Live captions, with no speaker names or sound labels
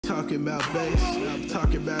talking about bass, I'm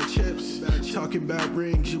talking about chips, talking about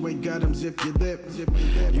rings, you ain't got them, zip your lip.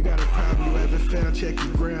 You got a problem you haven't found, check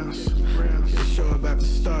your grounds. The show about to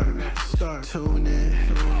start. Tune in,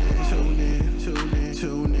 tune in, tune in,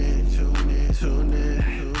 tune in, tune in, tune in,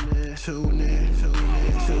 tune in, tune in,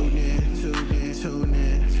 tune in, tune in, tune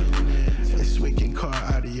in, tune in. This week in car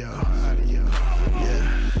audio.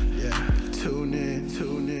 Yeah. Tune in,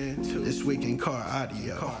 tune in. This week in car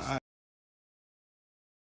audio.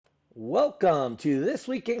 Welcome to This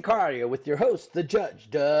Week in Cardio with your host, the Judge,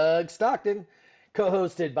 Doug Stockton,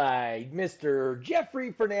 co-hosted by Mr.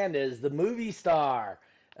 Jeffrey Fernandez, the movie star.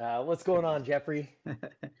 What's going on, Jeffrey?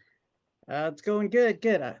 It's going good.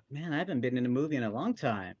 Man, I haven't been in a movie in a long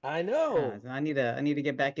time. I know. I need to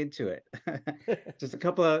get back into it. Just a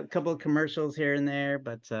couple of commercials here and there,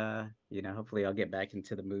 but hopefully I'll get back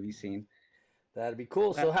into the movie scene. That'd be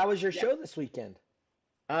cool. So how was your show this weekend?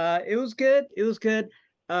 It was good.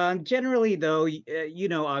 Generally though,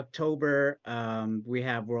 October, we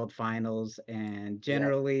have World Finals, and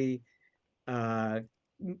generally,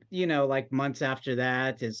 like months after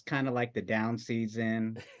that is kind of like the down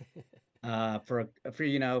season, for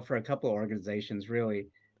a couple of organizations, really.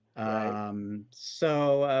 Right.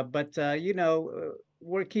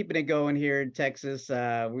 We're keeping it going here in Texas.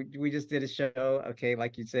 We just did a show, okay,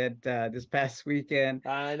 like you said, this past weekend.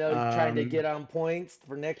 I know, trying to get on points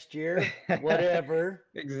for next year, whatever.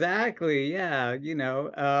 Exactly, yeah.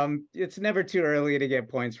 It's never too early to get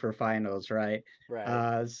points for finals, right?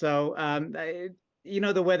 Right.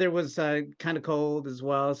 The weather was kind of cold as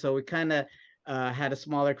well, so we kind of had a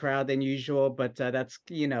smaller crowd than usual, but that's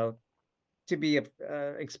to be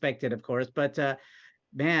expected, of course. But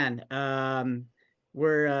man,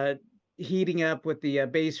 we're heating up with the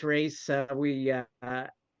base race. We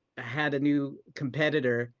had a new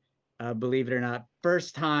competitor, believe it or not,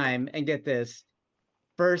 first time, and get this,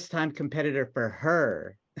 first time competitor for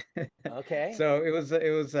her. Okay. So it was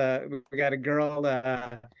we got a girl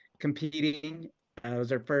competing. It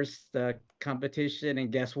was her first competition, and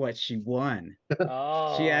guess what? She won.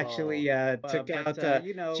 Oh. She actually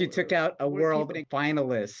she took out a world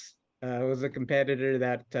finalist. It was a competitor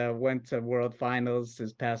that went to World Finals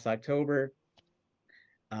this past October.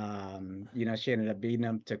 She ended up beating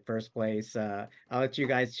him, took first place. I'll let you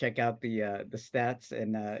guys check out the stats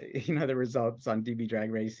and the results on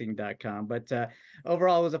dbdragracing.com. But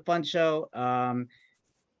overall, it was a fun show.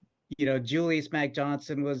 Julius Mac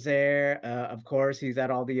Johnson was there. Of course, he's at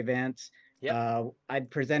all the events. Yep. I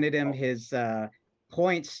presented him his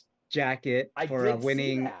points jacket for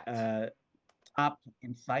winning top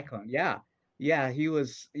in cycling. Yeah, he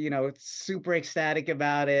was, super ecstatic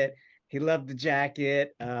about it. He loved the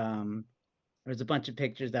jacket. There's a bunch of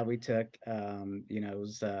pictures that we took. It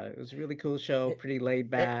was a really cool show, pretty laid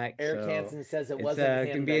back. Eric Hansen says it wasn't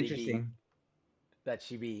him be interesting. That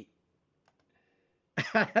she beat.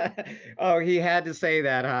 Oh, he had to say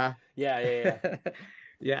that, huh? Yeah.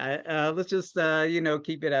 Yeah. Let's just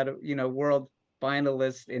keep it out of world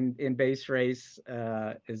finalist in base race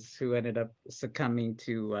is who ended up succumbing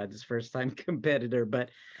to this first time competitor. But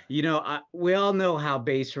we all know how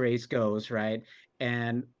base race goes, right?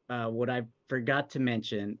 And what I forgot to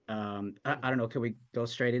mention, I don't know, can we go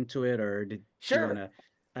straight into it, or did you want to?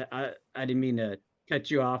 I didn't mean to cut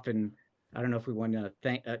you off, and I don't know if we want to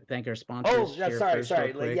thank our sponsors. Oh, yeah,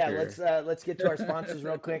 sorry. Quick, let's get to our sponsors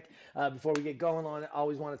real quick before we get going on. I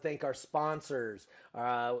always want to thank our sponsors.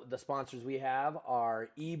 The sponsors we have are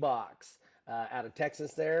eBox out of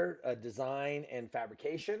Texas, there, design and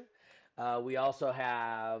fabrication. We also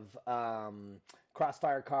have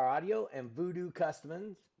Crossfire Car Audio and Voodoo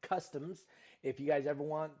Customs. If you guys ever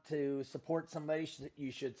want to support somebody, you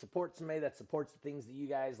should support somebody that supports the things that you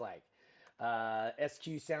guys like.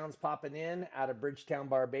 SQ Sounds popping in out of Bridgetown,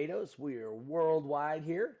 Barbados. We are worldwide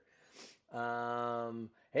here.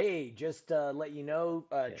 Hey, just let you know,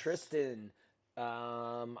 yes. Tristan,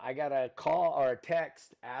 I got a call or a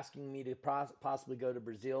text asking me to possibly go to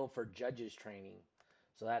Brazil for judges training.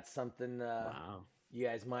 So that's something wow. You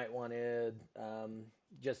guys might want to,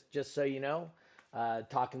 just so you know,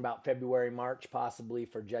 talking about February, March, possibly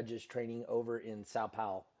for judges training over in Sao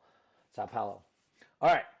Paulo. All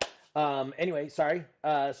right. Anyway, sorry.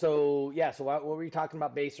 So what were we talking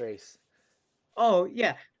about base race? Oh,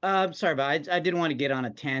 yeah. Sorry, but I didn't want to get on a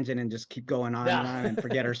tangent and just keep going on and on and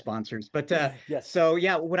forget our sponsors. But yes. So,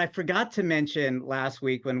 yeah, what I forgot to mention last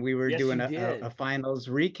week when we were doing a finals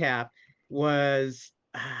recap was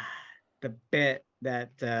the bet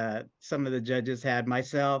that some of the judges had,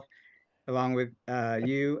 myself, along with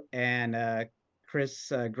you and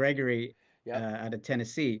Chris Gregory out of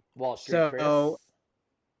Tennessee. Wall Street Chris.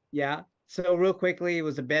 Yeah. So real quickly, it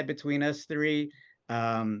was a bet between us three,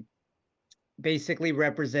 um, basically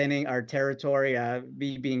representing our territory.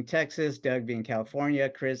 Me being Texas, Doug being California,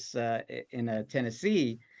 Chris in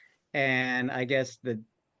Tennessee, and I guess the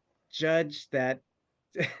judge that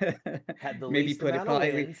Had the maybe least put it amount of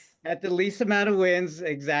politely, wins. at the least amount of wins,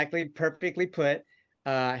 exactly, perfectly put,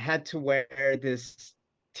 had to wear this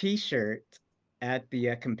T-shirt at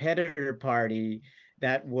the competitor party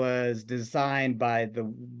that was designed by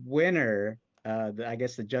the winner, I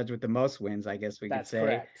guess the judge with the most wins, I guess we could That's say.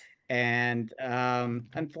 correct. And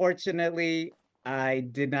unfortunately, I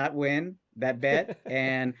did not win that bet,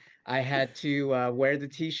 and I had to wear the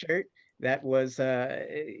T-shirt that was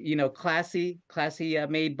classy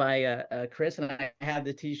made by Chris, and I have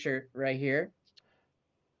the T-shirt right here.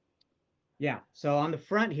 Yeah, so on the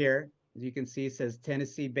front here, as you can see, it says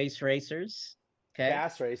Tennessee Bass Racers. Okay,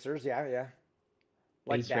 Bass racers, yeah, yeah.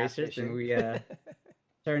 Like Bass bass Racers, and fishing. we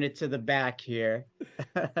turn it to the back here.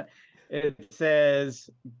 It says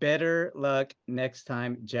better luck next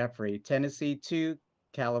time, Jeffrey. Tennessee 2,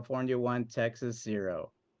 California 1, Texas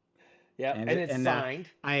 0. Yep, and and it's and signed.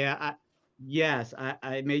 I yes,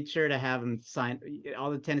 I made sure to have them sign, all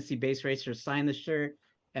the Tennessee Bass Racers sign the shirt.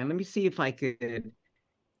 And let me see if I could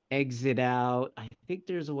exit out. I think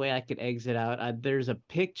there's a way I could exit out. There's a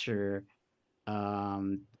picture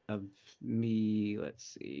of me.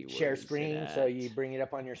 Let's see, where Share is it screen, so at? you bring it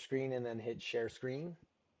up on your screen and then hit share screen.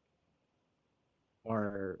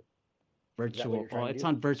 Or Is that what virtual. you're Oh, trying to it's do?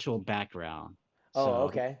 on virtual background. Oh, So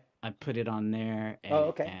okay. I put it on there, Oh, and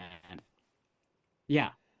okay. yeah,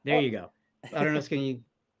 there Oh. you go. I don't know. Can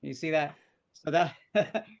you see that? So that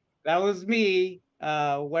that was me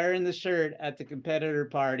wearing the shirt at the competitor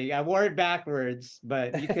party. I wore it backwards,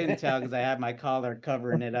 but you couldn't tell because I had my collar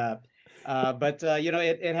covering it up. But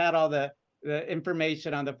it had all the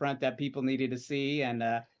information on the front that people needed to see, and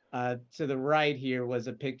to the right here was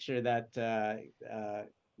a picture that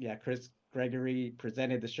Chris Gregory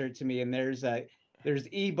presented the shirt to me, and there's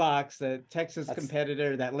E-Box, the Texas That's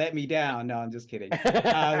competitor that let me down. No, I'm just kidding.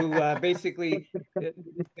 Who basically did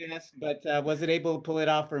his best, but wasn't able to pull it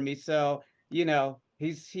off for me. So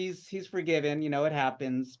he's forgiven. It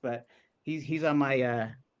happens, but he's on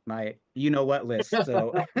my what list.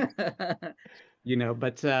 So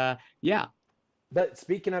but yeah. But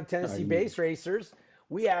speaking of Tennessee Sorry. base racers,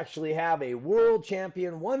 we actually have a world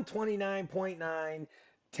champion 129.9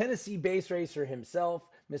 Tennessee base racer himself,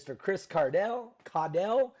 Mr. Chris Caudel,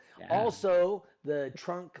 Yeah. also the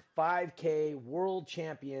Trunk 5K world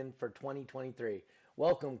champion for 2023.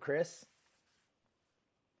 Welcome, Chris.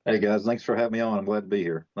 Hey guys, thanks for having me on. I'm glad to be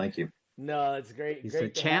here. Thank you. No, it's great, He's a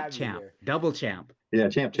great to have you champ, here. double champ, Yeah,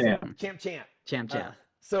 champ, Is champ. it champ? champ.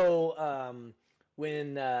 So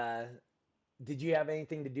when did you have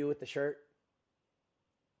anything to do with the shirt?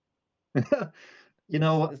 You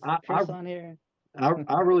know, Is I, I Chris on here?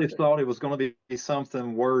 I really thought it was going to be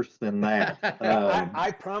something worse than that.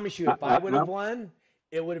 I promise you, if I would I have won,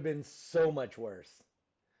 it would have been so much worse.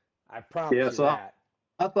 I promise yeah, you so that.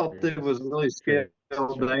 I thought it was really True.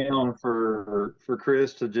 scaled True. down for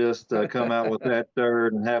Chris to just come out with that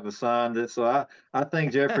shirt and have us signed it. So I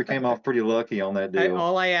think Jeffrey came off pretty lucky on that deal.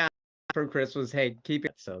 All I asked for Chris was, hey, keep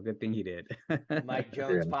it. So good thing he did. Mike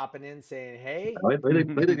Jones Yeah, popping in saying, "Hey." they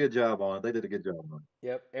did a good job on it. They did a good job on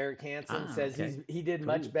Yep. Eric Hansen says Okay. he did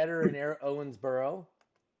much Cool. better in Owensboro.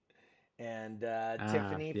 And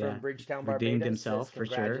Tiffany Yeah. from Bridgetown, Redeemed Barbados says himself for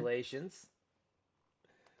sure. congratulations.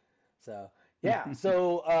 So yeah,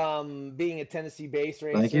 so being a Tennessee base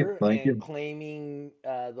it. Thank you, racer thank and you. claiming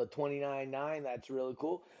the 29.9, that's really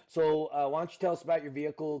cool. So why don't you tell us about your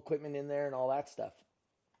vehicle equipment in there and all that stuff?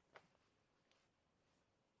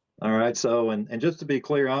 All right. So, and just to be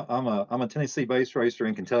clear, I'm a Tennessee base racer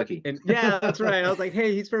in Kentucky. And yeah, that's right. I was like,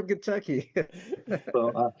 hey, he's from Kentucky.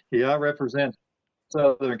 So, yeah, I represent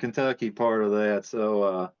Southern Kentucky part of that.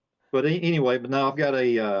 So, but anyway, but no, I've got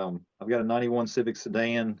a '91 Civic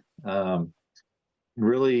sedan.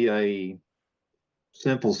 Really a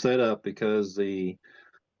simple setup because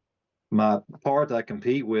my part I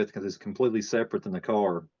compete with because it's completely separate than the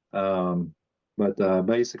car. But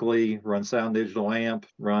basically run sound digital amp,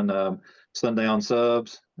 run sundown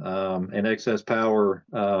subs, and excess power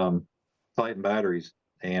Titan batteries.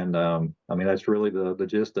 And I mean that's really the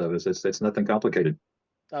gist of it. It's nothing complicated.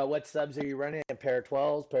 What subs are you running? A pair of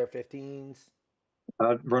 12s, pair of 15s?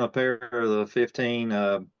 I run a pair of the 15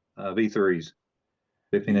 V3s,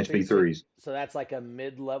 15-inch V3s. So that's like a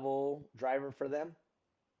mid-level driver for them?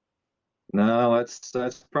 No,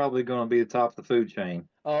 that's probably going to be the top of the food chain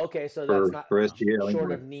Oh, okay. So that's for not SGL short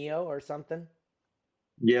anyway. of Neo or something?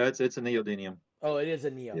 Yeah, it's a neodymium. Oh, it is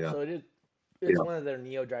a Neo. Yeah. So it is. It's Yeah, one of their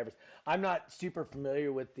Neo drivers. I'm not super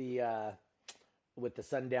familiar with the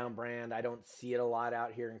Sundown brand. I don't see it a lot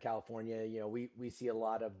out here in California. You know, we see a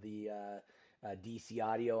lot of the DC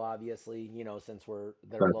Audio, obviously. You know, since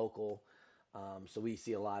they're but local, so we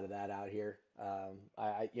see a lot of that out here.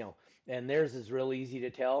 You know, and theirs is real easy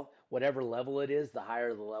to tell. Whatever level it is, the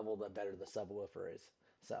higher the level, the better the subwoofer is.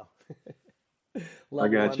 So I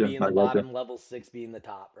level got one you. being I the got you. bottom, level six being the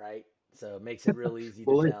top, right? So it makes it real easy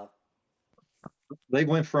to Well, tell. they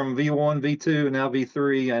went from V1, V2, and now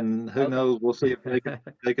V3, and who Okay. knows? We'll see if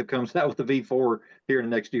Jacob comes out with the V4 here in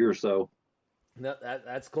the next year or so. No,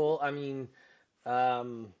 that's cool. I mean,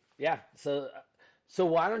 yeah. So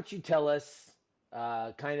why don't you tell us,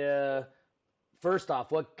 kind of first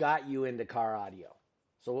off, what got you into car audio?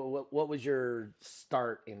 So what was your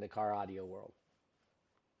start in the car audio world?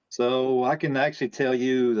 So I can actually tell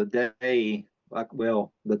you the day, like,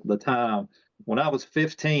 well, the time when I was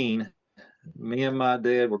 15. Me and my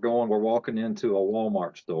dad we're walking into a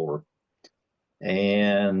Walmart store,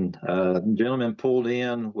 and a gentleman pulled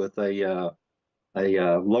in with a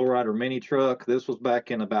lowrider mini truck. This was back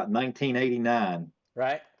in about 1989,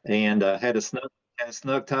 Right? and had a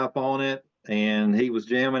snug top on it. And he was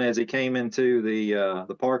jamming as he came into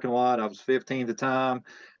the parking lot. I was 15 at the time,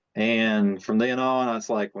 and from then on, I was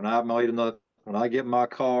like, when I get my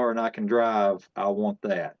car and I can drive, I want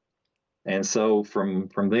that. And so from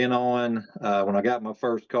then on, when I got my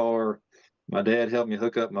first car, my dad helped me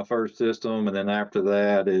hook up my first system, and then after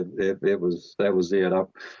that, it was that was it.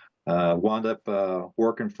 I wound up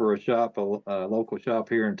working for a local shop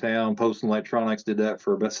here in town, Postal Electronics. Did that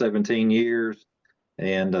for about 17 years,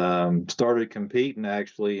 and started competing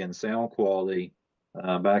actually in sound quality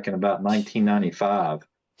back in about 1995.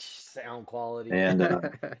 Sound quality. And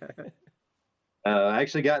I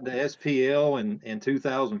actually got into SPL in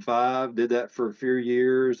 2005, did that for a few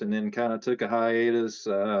years, and then kind of took a hiatus,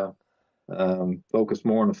 focused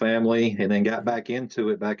more on the family, and then got Mhm. back into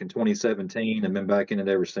it back in 2017 and been back in it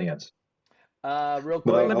ever since. Real But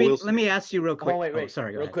Well, quick. let I me will let say, me ask you real Oh, quick. wait, Oh, wait.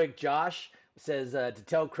 sorry, go Real ahead. quick. Josh says to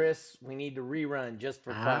tell Chris we need to rerun just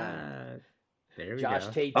for fun. Ah, there we Josh go.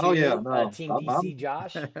 oh yeah, K2, no, Team DC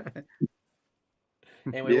Josh.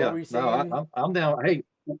 Anyway, what yeah, were you no, saying? I'm down. Hey,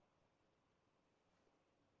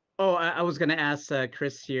 Oh, I was gonna ask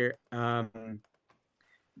Chris here.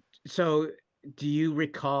 So do you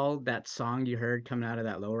recall that song you heard coming out of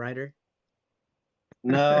that lowrider?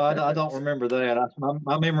 no, I don't remember that.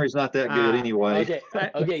 My memory's not that good Ah, anyway. Okay,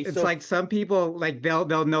 I, okay. it's So like some people like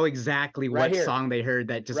they'll know exactly right what here, song they heard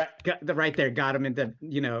that just right. right there got them into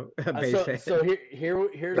base So hit.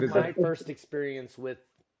 here's my first experience with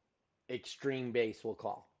extreme bass, we'll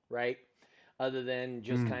call, right? Other than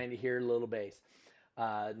just Mm, kind of hear a little bass.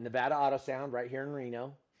 Nevada Auto Sound right here in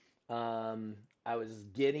Reno. I was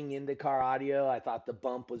getting into car audio. I thought the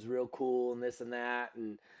bump was real cool and this and that.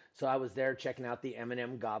 And so I was there checking out the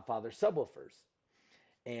M&M Godfather subwoofers.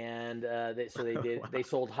 And so wow. they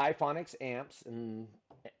sold Hyphonics amps and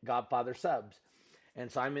Godfather subs.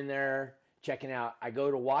 And so I'm in there checking out. I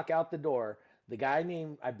go to walk out the door. The guy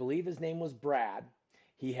named, I believe his name was Brad.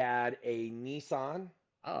 He had a Nissan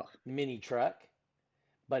Oh, mini truck,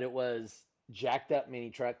 but it was jacked up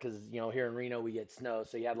mini truck because here in Reno we get snow,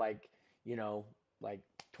 so he had you know like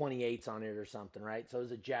 28s on it or something, right? So it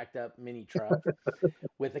was a jacked up mini truck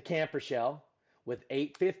with a camper shell with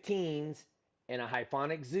 815s and a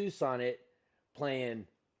Hyphonic Zeus on it, playing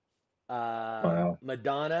Wow.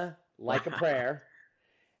 Madonna like a wow. prayer.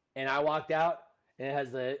 And I walked out and it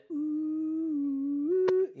has the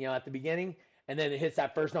at the beginning, and then it hits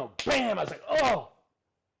that first note, bam. I was like, oh,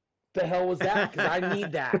 the hell was that? Because I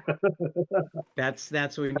need that.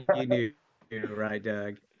 That's when you knew, right,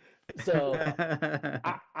 Doug? So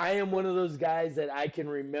I am one of those guys that I can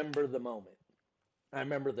remember the moment. I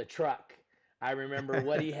remember the truck. I remember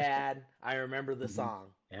what he had. I remember the Mhm. song.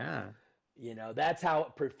 Yeah. That's how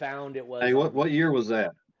profound it Hey, was on what me. year was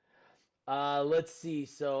that? Let's see.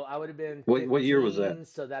 So I would have been What year was that? 15,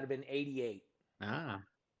 so that'd have been 88. Ah,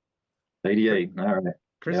 Chr- 88. All right.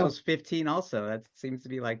 Chris Yeah. was 15 also. That seems to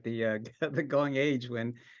be like the the going age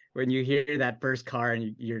when you hear that first car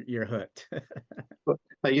and you're hooked. But,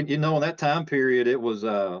 hey, in that time period, it was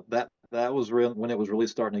that was real when it was really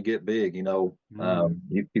starting to get big. Mm,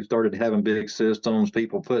 You started having big systems,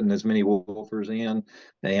 people putting as many woofers in,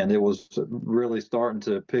 and it was really starting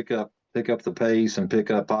to pick up the pace and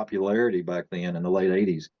pick up popularity back then in the late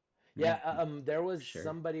 80s. Yeah, mm, there for was sure.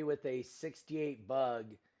 somebody with a 68 bug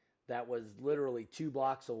that was literally 2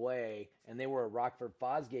 blocks away, and they were a Rockford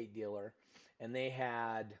Fosgate dealer, and they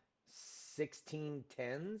had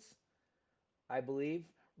 1610s, I believe,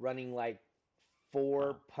 running like four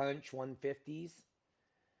Wow. punch 150s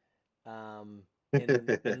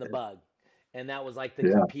in the bug, and that was like the Yeah,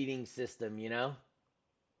 competing system, you know.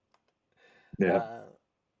 yeah. Uh,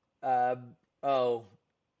 uh, oh,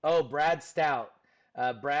 oh, Brad Stout.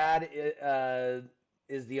 Brad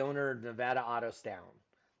is the owner of Nevada Auto Sound.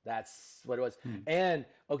 That's what it was. Hmm. And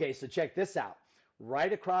okay, so check this out.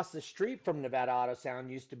 Right across the street from Nevada Auto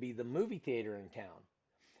Sound used to be the movie theater in town,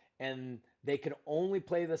 and they could only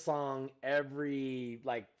play the song every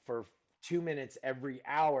like for 2 minutes every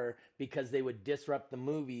hour because they would disrupt the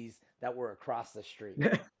movies that were across the street.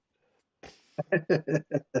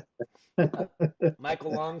 Uh,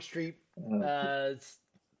 Michael Longstreet uh,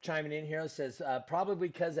 chiming in here says probably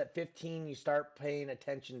because at 15 you start paying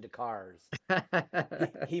attention to cars.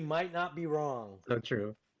 He might not be wrong. So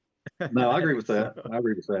true. No, I I agree think with so. that. I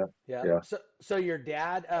agree with that. Yeah. Yeah. So your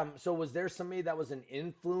dad, so was there somebody that was an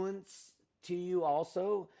influence to you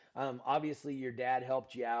also? Obviously your dad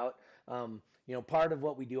helped you out. Part of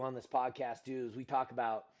what we do on this podcast too is we talk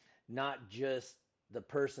about not just the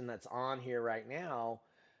person that's on here right now,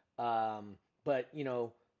 but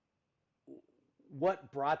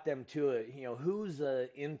what brought them to it. Who's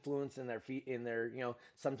a influence in their feet in their,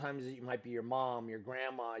 sometimes it might be your mom, your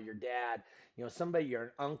grandma, your dad, somebody,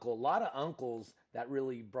 your uncle. A lot of uncles that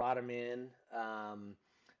really brought them in,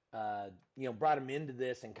 brought them into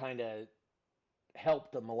this and kind of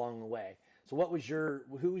helped them along the way. So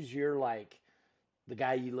who's your like the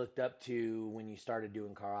guy you looked up to when you started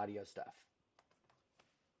doing car audio stuff?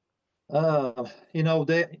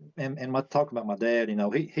 Dad, and my talk about my dad,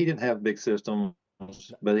 he didn't have big systems,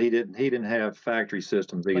 but he didn't have factory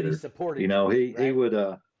systems But he either. supported You you, know, he right? would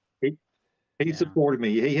he he Yeah. supported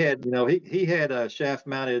me. He had, he had shaft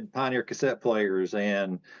mounted Pioneer cassette players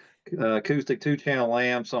and acoustic 2-channel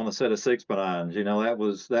amps on a set of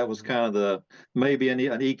 6x9s. That was Hmm. kind of the maybe an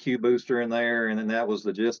EQ booster in there, and then that was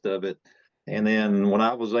the gist of it. And then when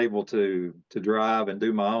I was able to drive and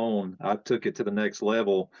do my own, I took it to the next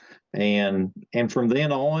level. And from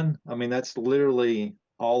then on, I mean, that's literally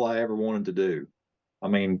all I ever wanted to do. I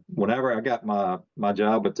mean, whenever I got my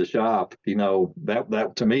job at the shop,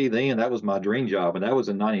 that to me then that was my dream job, and that was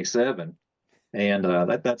in '97, and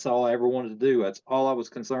that's all I ever wanted to do. That's all I was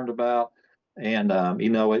concerned about. And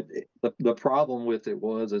the problem with it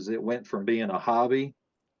is it went from being a hobby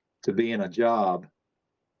to being a job,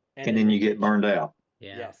 And and an then you get addiction. burned out,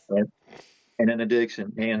 Yeah. Yes. and an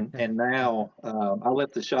addiction. And now I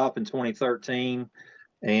left the shop in 2013,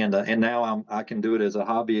 and now I can do it as a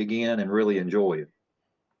hobby again and really enjoy it.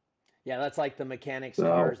 Yeah, that's like the mechanic's So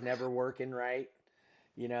car's never working right.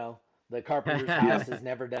 You know, the carpenter's yeah, house is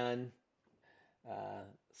never done.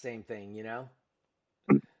 Same thing, you know?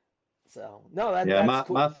 So, no, yeah. that's My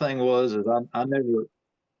cool. thing is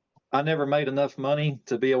I never made enough money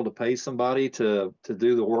to be able to pay somebody to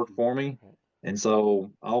do the work for me. And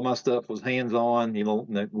so all my stuff was hands on,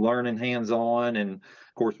 learning hands on, and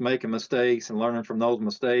of course making mistakes and learning from those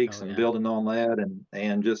mistakes Oh and yeah. building on that,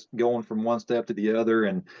 and just going from one step to the other.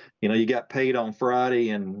 And you got paid on Friday,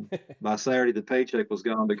 and by Saturday the paycheck was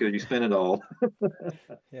gone because you spent it all.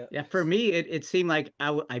 Yeah. Yeah, for me, it seemed like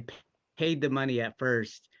paid the money at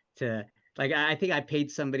first to like I think I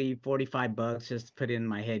paid somebody $45 just to put in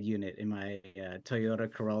my head unit in my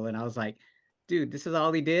Toyota Corolla, and I was like, dude, this is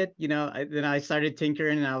all he did, Then I started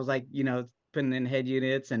tinkering, and I was like, putting in head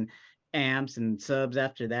units and amps and subs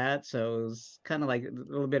after that. So it was kind of like a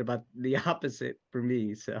little bit about the opposite for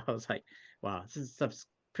me. So I was like, wow, this stuff's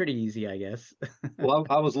pretty easy, I guess. Well,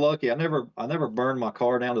 I was lucky. I never burned my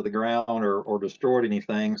car down to the ground or destroyed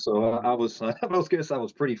anything. So I was I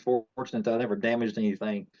was pretty fortunate that I never damaged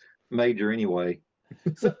anything major anyway.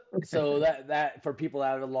 So, so that for people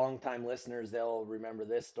out of long time listeners, they'll remember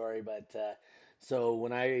this story. But so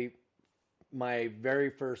when my very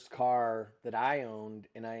first car that I owned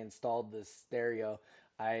and I installed this stereo,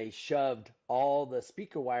 I shoved all the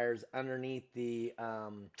speaker wires the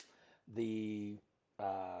um,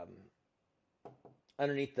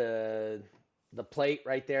 underneath the plate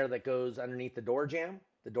right there that goes underneath the door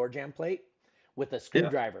jam plate with a Yeah.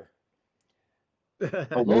 screwdriver.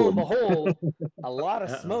 Oh Lo and Lord. behold, a lot of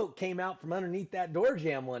Uh-oh. smoke came out from underneath that door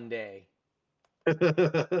jam one day.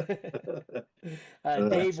 Dave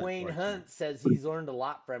That's Wayne unfortunate. Hunt says he's learned a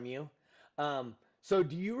lot from you. So,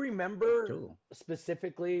 do you remember Cool.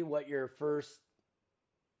 specifically what your first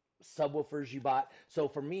subwoofers you bought? So,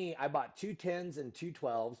 for me, I bought two 10s and two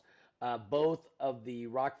 12s, both of the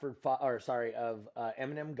of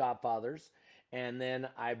Eminem Godfathers. And then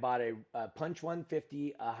I bought a Punch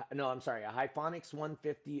 150, no, I'm sorry, a Hyphonics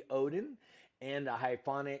 150 Odin and a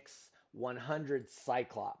Hyphonics 100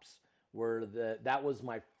 Cyclops, that was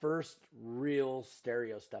my first real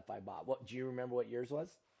stereo stuff I bought. What do you remember what yours was?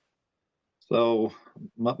 So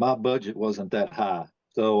my budget wasn't that high.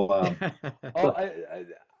 So Oh,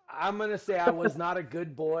 I'm gonna say I was not a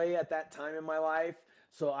good boy at that time in my life,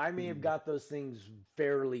 so I may have got those things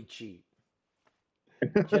fairly cheap.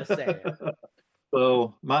 Just saying.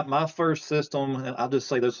 so my first system, and I'll just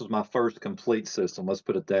say this was my first complete system. Let's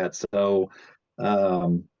put it that. So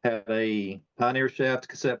had a Pioneer shaft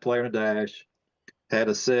cassette player in the dash, had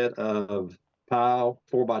a set of Pile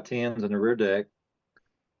 4x10s in the rear deck,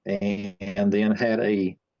 and then had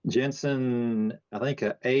a Jensen, I think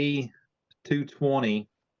a A220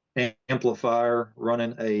 amplifier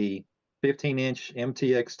running a 15-inch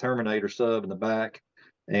MTX Terminator sub in the back,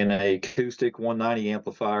 and a acoustic 190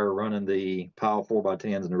 amplifier running the Pile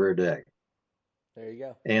 4x10s in the rear deck. There you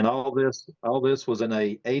go. And all this was in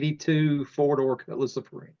a 82 four-door Cutlass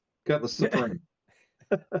Supreme. Cutlass Supreme.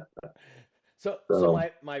 So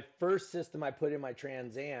my first system I put in my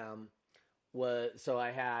Trans Am was, so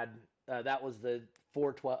I had that was the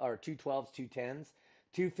 412 or 212s,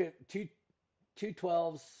 210s, two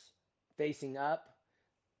 12s facing up,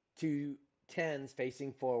 two 10s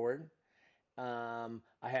facing forward. I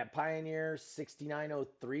had Pioneer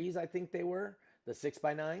 6903s, I think they were the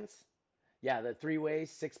 6x9s. Yeah, the three way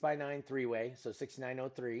 6x9 three-way, so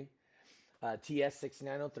 6903. TS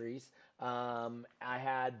 6903s. I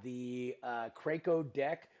had the Craco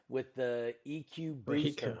deck with the EQ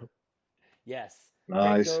booster. Rico. Yes,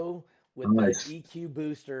 Nice. Craco with Nice. the EQ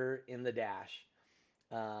booster in the dash.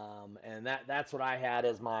 And that's what I had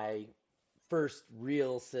as my first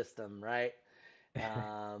real system, right?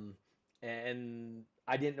 Um, and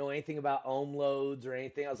I didn't know anything about ohm loads or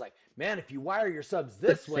anything. I was like, man, if you wire your subs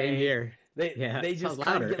this Same way, here. they Yeah, they sounds just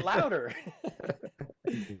kind of louder. get louder.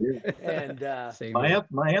 Yeah. And Same My here.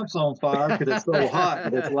 amp's on fire because it's so hot,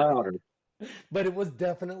 but it's louder. but it was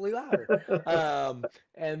definitely louder.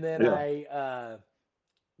 And then Yeah.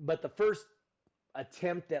 but the first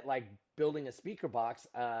attempt at like building a speaker box,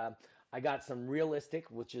 I got some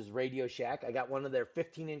Realistic, which is Radio Shack. I got one of their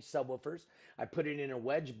 15-inch subwoofers. I put it in a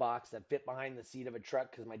wedge box that fit behind the seat of a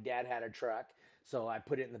truck because my dad had a truck. So I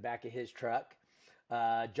put it in the back of his truck.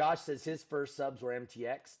 Josh says his first subs were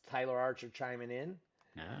MTX. Tyler Archer chiming in.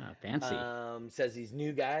 Ah, fancy. Says these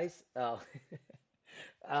new guys.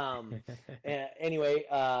 Anyway,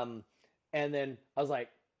 and then I was like,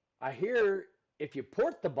 I hear if you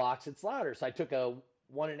port the box, it's louder. So I took a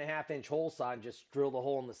 1.5-inch hole saw and just drilled a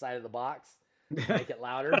hole in the side of the box to make it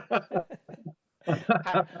louder.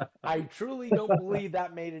 I truly don't believe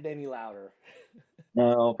that made it any louder.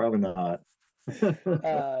 No, probably not.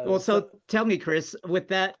 Well, so tell me, Chris, with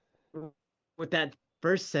that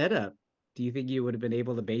first setup, do you think you would have been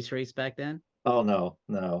able to base race back then? Oh no.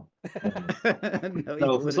 No, you No,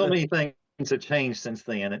 so wouldn't have. many things have changed since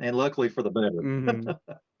then, and luckily for the better. Mhm.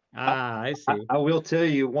 Ah, I see. I will tell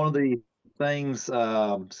you one of the things.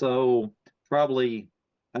 So probably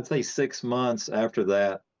I'd say 6 months after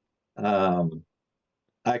that, I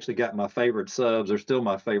actually got my favorite subs. They're still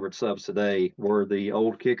my favorite subs today. Were the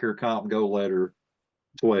old Kicker Comp Go Letter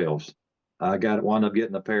 12s. I wound up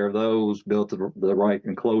getting a pair of those, built the right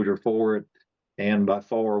enclosure for it, and by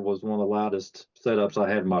far was one of the loudest setups I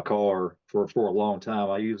had in my car for a long time.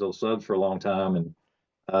 I used those subs for a long time, and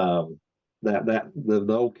um, the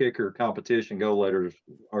old Kicker competition Go Letters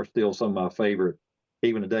are still some of my favorite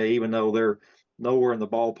even today, even though they're nowhere in the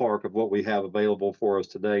ballpark of what we have available for us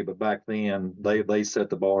today. But back then, they set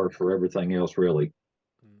the bar for everything else, really.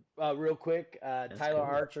 Real quick, That's Tyler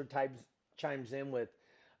cool. Archer chimes in with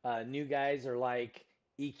new guys are like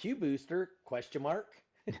EQ booster question mark.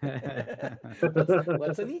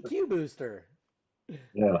 What's an EQ booster?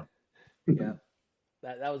 Yeah. Yeah,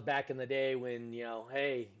 that was back in the day when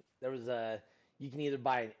hey, there was you can either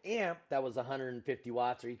buy an amp that was 150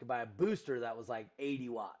 watts or you could buy a booster that was like 80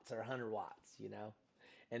 watts or 100 watts,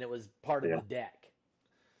 and it was part of Yeah. the deck.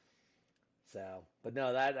 So, but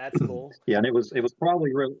no, that's cool. Yeah, and it was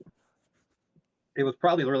probably really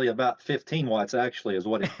about 15 watts actually is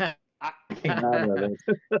what it I, came out of it.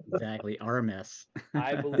 Exactly, RMS.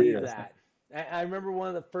 I believe Yes. that. I remember one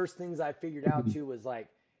of the first things I figured out too was like,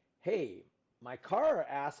 hey, my car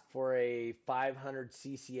asked for a 500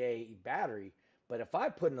 CCA battery, but if I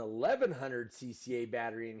put an 1100 CCA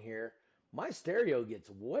battery in here, my stereo gets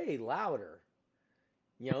way louder.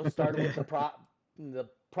 Starting with the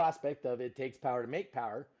prospect of it takes power to make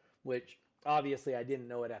power, which obviously I didn't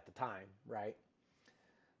know it at the time, right?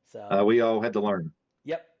 So, We all had to learn.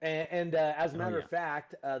 yep. And as a Oh matter yeah. of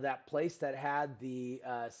fact, that place that had the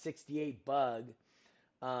 68 bug,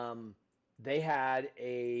 they had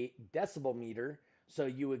a decibel meter. So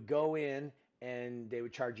you would go in and they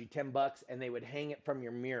would charge you $10 and they would hang it from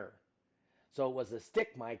your mirror. So it was a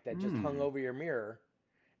stick mic that just hung Hmm. over your mirror,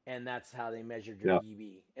 and that's how they measured your Yeah.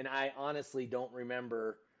 dB. And I honestly don't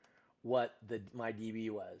remember what my dB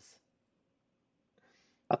was.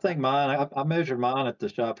 I think I measured mine at the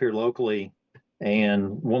shop here locally,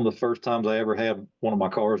 and one of the first times I ever had one of my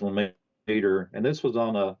cars on a meter, and this was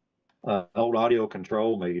on a old audio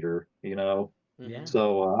control meter, you know. Hmm. Yeah.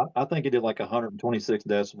 So I think it did like 126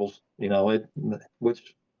 decibels, you know,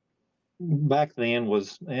 which back then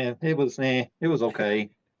was it was okay,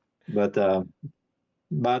 but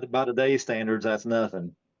by today's standards, that's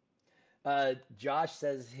nothing. Josh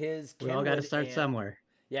says his We all got to Kenwood start amp. somewhere.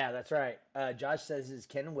 Yeah, that's right. Josh says his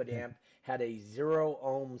Kenwood amp had a 0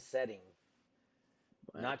 ohm setting.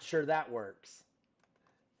 Wow. Not sure that works.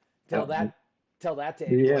 Uh, Tell that tell that to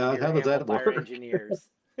any one of yeah, your how does that amplifier work? engineers.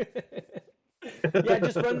 Yeah,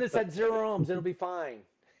 just run this at 0 ohms. It'll be fine.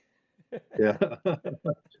 Yeah.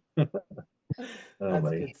 Oh That's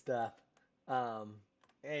man. good stuff. Um,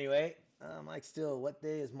 anyway, Mike Still, what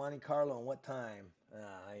day is Monte Carlo and what time?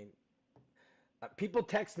 People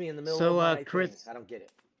text me in the middle of So, my thing. Chris, I don't get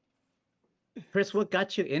it. what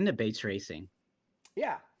got you into base racing?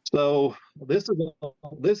 Yeah. So this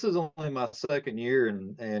is only my second year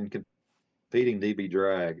in competing DB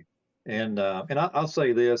drag, and I'll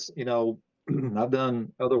say this, you know, I've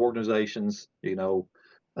done other organizations, you know,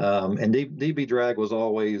 and DB drag was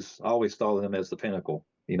always thought of them as the pinnacle,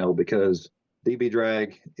 you know, because DB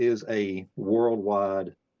drag is a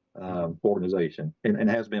worldwide Hmm. organization and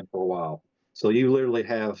has been for a while. So you literally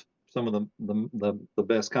have some of the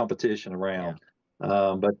best competition Yeah. around.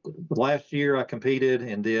 But last year I competed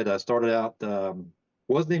and did. I started out,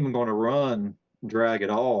 wasn't even going to run drag at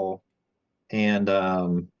all, and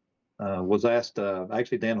was asked.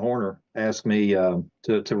 Actually, Dan Horner asked me to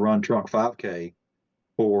run Trunk 5K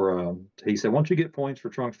for. He said, "Why don't you get points for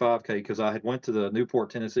Trunk 5K?" Because I had went to the Newport,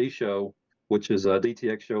 Tennessee show, which is a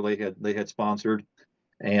DTX show they had sponsored,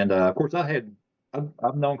 and of course I've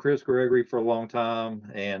known Chris Gregory for a long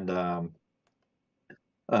time, and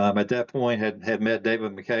at that point had met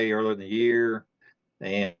David McKay earlier in the year,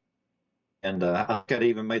 and I got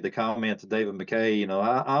even made the comment to David McKay, you know,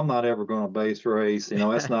 I'm not ever going to base race, you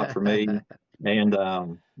know, that's not for me. And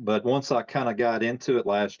but once I kind of got into it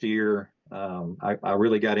last year, I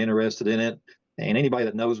really got interested in it. And anybody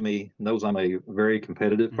that knows me knows I'm a very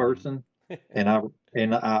competitive Hmm. person, and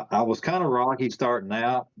I was kind of rocky starting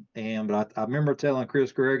out, but I remember telling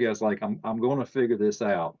Chris Gregg, I was like, I'm going to figure this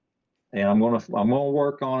out, and I'm gonna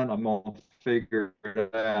work on it. I'm gonna figure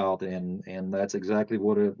it out, and that's exactly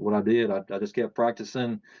what I did. I just kept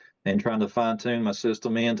practicing and trying to fine tune my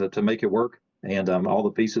system to make it work, and all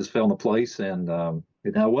the pieces fell into place. And now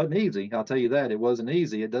it wasn't easy. I'll tell you that it wasn't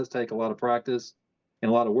easy. It does take a lot of practice and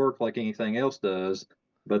a lot of work, like anything else does.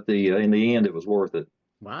 But in the end, it was worth it.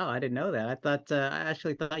 Wow, I didn't know that. I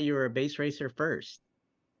actually thought you were a base racer first.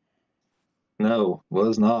 No,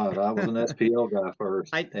 was not. I was an SPL guy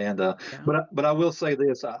first, I and yeah. but I will say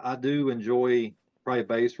this: I do enjoy probably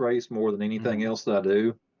base race more than anything Hmm. else that I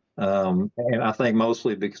do, and I think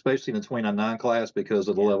mostly, especially in the 29 class, because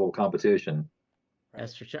of the Yeah, level of competition. Right.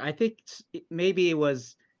 that's for sure. I think maybe it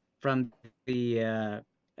was from the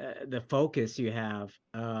focus you have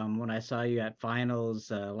when I saw you at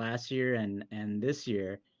finals last year and this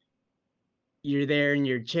year. You're there in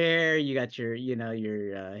your chair, you got your,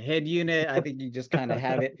 your head unit. I think you just kind of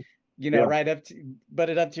have it, Yeah, right up to,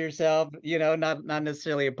 butt it up to yourself, not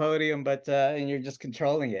necessarily a podium, but and you're just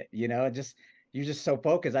controlling it, just you're just so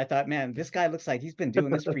focused. I thought, man, this guy looks like he's been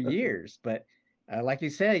doing this for years. But like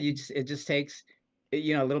you said, it just takes a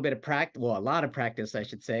little bit of practice, well, a lot of practice, I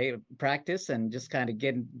should say, practice, and just kind of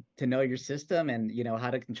getting to know your system and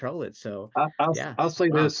how to control it. So yeah. I'll say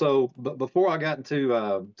Wow. this. So, but before I got into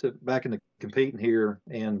to back into competing here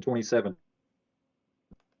in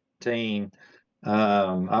 2017,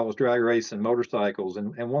 I was drag racing motorcycles,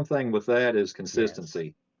 and one thing with that is Yes.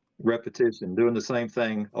 consistency, repetition, doing the same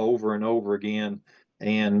thing over and over again.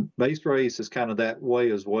 And base race is kind of that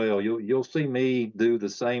way as well. You'll see me do the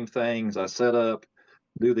same things. I set up,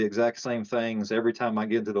 do the exact same things every time I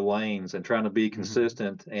get into the lanes, and trying to be Hmm.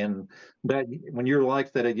 consistent. And that when you're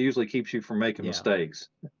like that, it usually keeps you from making Yeah. mistakes.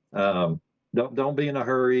 Um, don't be in a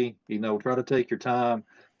hurry. You know, try to take your time,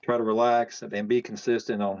 try to relax, and be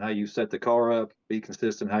consistent on how you set the car up, be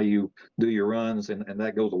consistent how you do your runs, and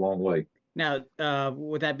that goes a long way. Now,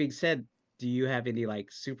 with that being said, do you have any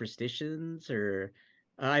like superstitions or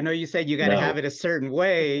I know you said you got to have No, it a certain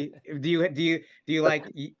way. Do you like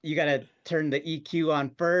you got to turn the EQ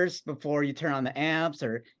on first before you turn on the amps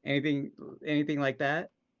or anything like that?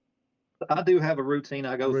 I do have a routine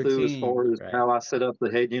I go through as Routine, far as right? how I set up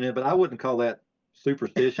the head unit, but I wouldn't call that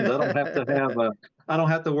superstitions. I don't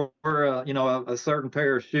have to wear a certain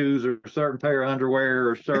pair of shoes or a certain pair of underwear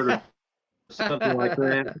or shirt or something like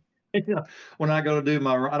that. You know, when I go to do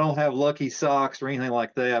I don't have lucky socks or anything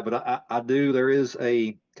like that, but I do. There is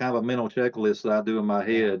a kind of a mental checklist that I do in my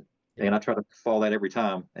Yeah, head, yeah. and I try to follow that every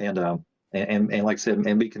time. And like I said,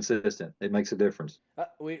 and be consistent. It makes a difference.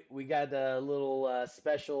 We got a little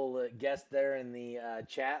special guest there in the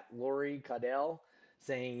chat, Lori Caudel,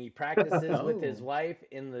 saying he practices with his Oh, wife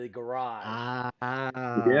in the garage.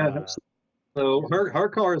 Yeah. ah, So her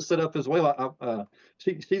car is set up as well.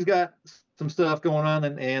 She's got some stuff going on,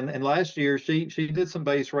 and last year she did some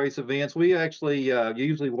base race events. We actually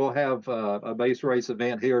usually will have a base race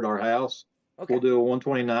event here at our house. We'll Okay. do a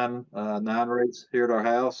 129 9 race here at our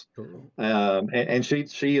house. cool. And she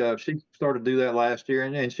started to do that last year,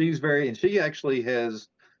 and she actually has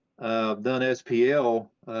done SPL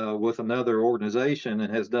with another organization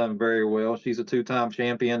and has done very well. She's a two-time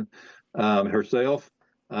champion herself,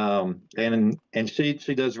 and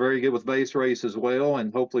she does very good with base race as well.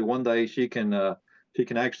 And hopefully one day she can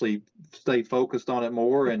actually stay focused on it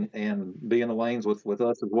more and be in the lanes with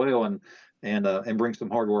us as well, and bring some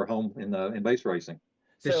hardware home in base racing.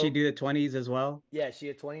 Does she So do the 20s as well? yeah, is she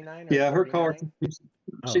a 29 or Yeah, her car 39?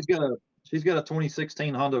 Oh, she's got a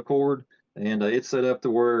 2016 Honda Accord, and it's set up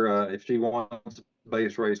to where if she wants to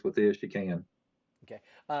base race with this, she can. Okay.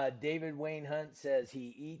 David Wayne Hunt says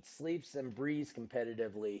he eats, sleeps, and breathes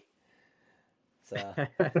competitively. So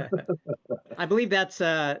I believe that's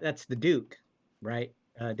the Duke, right?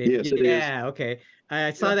 Yes, it is. Yeah, okay. I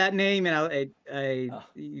Yeah. saw that name and I oh,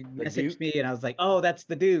 you the messaged Duke. me and I was like, oh, that's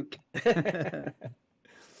the Duke.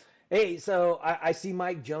 Hey, so I see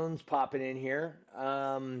Mike Jones popping in here.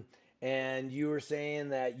 And you were saying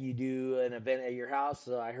that you do an event at your house.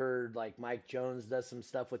 So I heard like Mike Jones does some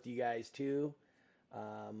stuff with you guys too.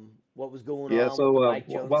 What was going Yeah. on with So the Mike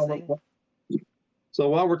Jones thing?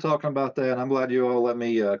 while we're talking about that, I'm glad you all let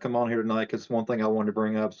me come on here tonight because it's one thing I wanted to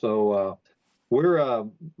bring up. So we're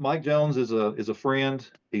Mike Jones is a friend.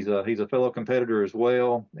 He's a fellow competitor as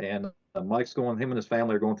well, and Mike's going. Him and his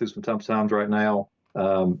family are going through some tough times right now.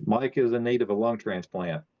 Mike is in need of a lung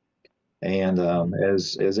transplant. And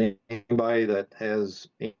as anybody that has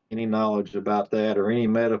any knowledge about that or any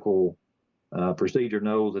medical procedure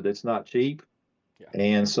knows that it's not cheap. Yeah.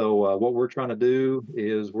 And so what we're trying to do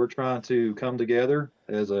is we're trying to come together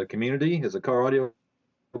as a community, as a car audio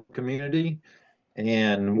community,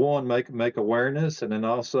 and one make awareness, and then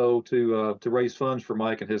also to raise funds for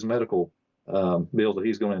Mike and his medical bills that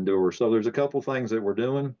he's going to endure. So there's a couple things that we're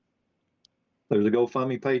doing. There's a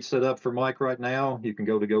GoFundMe page set up for Mike right now. You can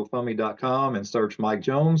go to GoFundMe.com and search Mike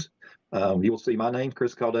Jones. You'll see my name,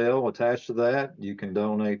 Chris Caudel, attached to that. You can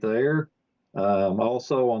donate there.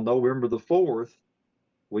 Also, on November the 4th,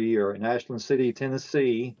 we are in Ashland City,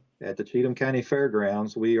 Tennessee, at the Cheatham County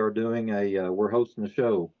Fairgrounds. We are doing we're hosting a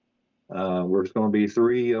show. There's going to be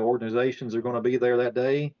 3 organizations that are going to be there that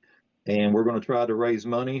day, and we're going to try to raise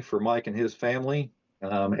money for Mike and his family.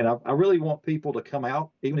 And I really want people to come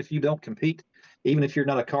out, even if you don't compete, even if you're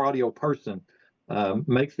not a car audio person,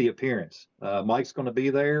 make the appearance. Mike's going to be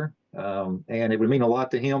there, and it would mean a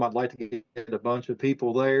lot to him. I'd like to get a bunch of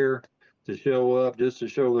people there to show up, just to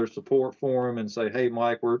show their support for him and say, hey,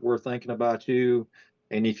 Mike, we're thinking about you.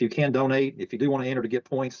 And if you can donate, if you do want to enter to get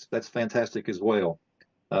points, that's fantastic as well.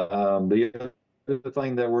 The other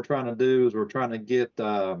thing that we're trying to do is we're trying to get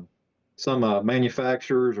some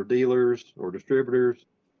manufacturers or dealers or distributors,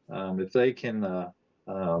 if they can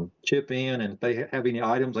chip in, and if they have any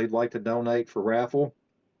items they'd like to donate for raffle,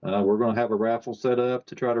 we're going to have a raffle set up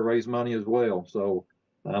to try to raise money as well. So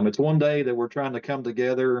it's one day that we're trying to come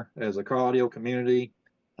together as a car audio community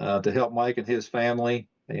to help Mike and his family,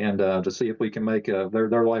 and to see if we can make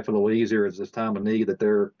their life a little easier at this time of need that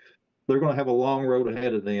they're going to have a long road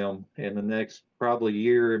ahead of them in the next probably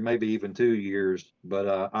year and maybe even 2 years.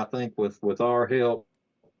 But I think with our help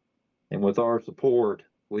and with our support,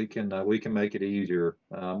 we can make it easier.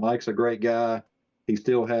 Mike's a great guy. He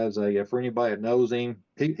still has for anybody that knows him,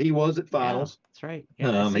 he was at Yeah, finals. that's right. Yeah,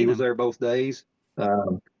 I He seen was him. there both days.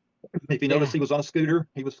 If you notice, Yeah. he was on a scooter.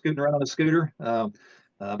 He was scooting around on a scooter.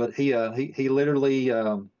 But he literally,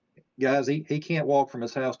 guys, he can't walk from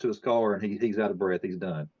his house to his car, and he's out of breath. He's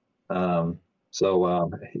done. So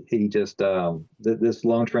he just this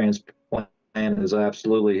lung transplant is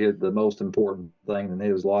absolutely the most important thing in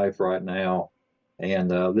his life right now.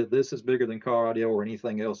 And this is bigger than car audio or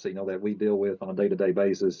anything else that we deal with on a day-to-day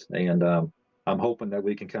basis. And I'm hoping that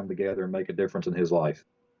we can come together and make a difference in his life.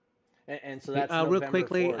 And so that's Real November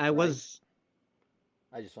quickly, 4th, right?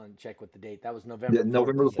 I just wanted to check with the date. That was Yeah, November 4th,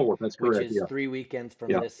 November you the said, 4th. That's which correct. is Yeah. 3 weekends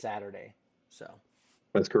from Yeah. this Saturday. So,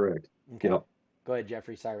 That's correct. okay. Yep. Go ahead,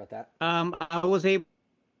 Jeffrey. Sorry about that. I was able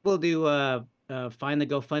to find the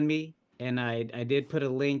GoFundMe, and I did put a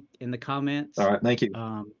link in the comments. All right. Thank you.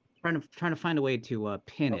 Trying to find a way to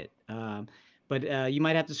pin Oh. it. But you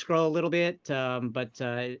might have to scroll a little bit. But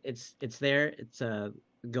it's there. It's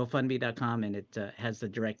GoFundMe.com, and it has the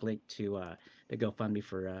direct link to the GoFundMe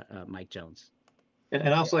for Mike Jones.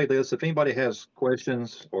 And I'll say this, if anybody has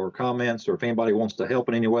questions or comments, or if anybody wants to help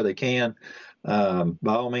in any way they can,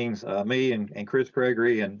 by all means, me and Chris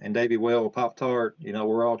Gregory and Davey Well, Pop Tart,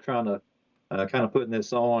 we're all trying to kind of putting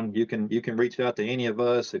this on. You can reach out to any of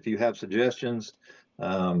us if you have suggestions,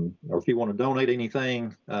 or if you want to donate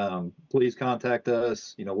anything, please contact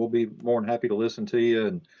us. We'll be more than happy to listen to you,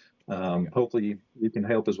 and hopefully you can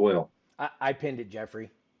help as well. I pinned it,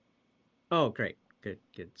 Jeffrey. Oh, great.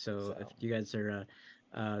 Good. So if you guys are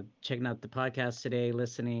checking out the podcast today,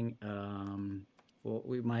 listening, well,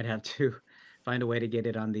 we might have to find a way to get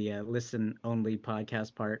it on the listen only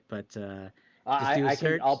podcast part, but just do a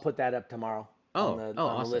search. I'll put that up tomorrow on the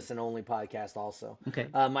awesome. listen only podcast also. Okay.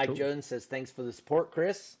 Mike cool. Jones says thanks for the support,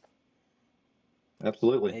 Chris.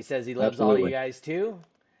 Absolutely. And he says he loves all you guys too.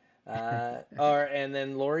 And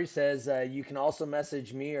then Lori says you can also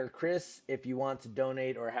message me or Chris if you want to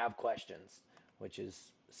donate or have questions, which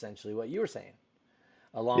is essentially what you were saying.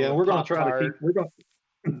 We're going to try to keep.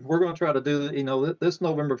 We're going to try to do. This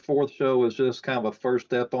November 4th show is just kind of a first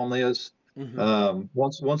step on this. Mm-hmm.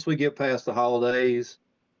 Once we get past the holidays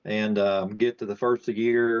and get to the first of the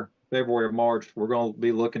year, February or March, we're going to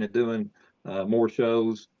be looking at doing more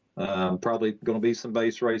shows. Probably going to be some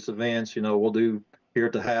base race events. We'll do here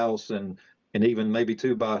at the house, and even maybe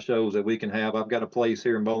 2-by shows that we can have. I've got a place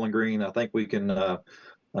here in Bowling Green. I think we can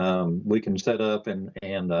set up and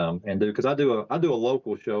do, because I do a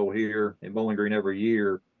local show here in Bowling Green every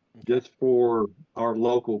year, just for our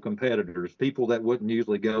local competitors, people that wouldn't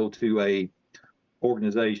usually go to a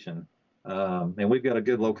organization, and we've got a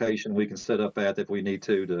good location we can set up at if we need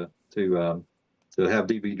to have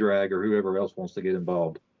DB Drag or whoever else wants to get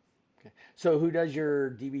involved. Okay. So who does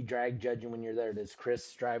your DB Drag judging when you're there? Does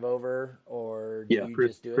Chris drive over, or do you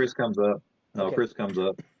just do it? Chris comes up. No, Okay. Chris comes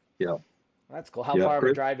up. Yeah. That's cool. How far of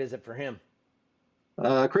a drive is it for him?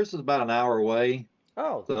 Chris is about an hour away.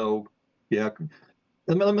 Oh. So, yeah.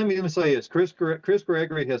 Let me say this. Chris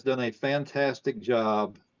Gregory has done a fantastic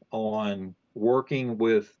job on working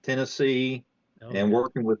with Tennessee and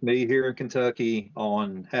working with me here in Kentucky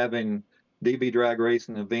on having DB drag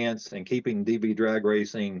racing events and keeping DB drag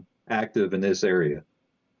racing active in this area.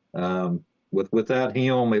 Without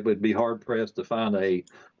him, it would be hard pressed to find a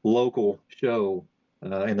local show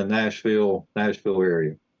in the Nashville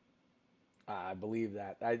area. I believe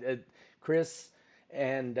that. Chris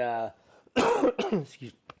and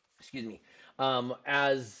excuse me.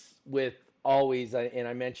 As with always, and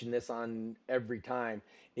I mention this on every time,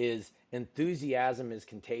 is enthusiasm is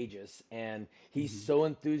contagious, and he's so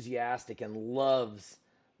enthusiastic and loves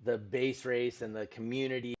the base race and the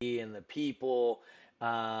community and the people.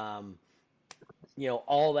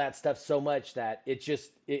 All that stuff so much that it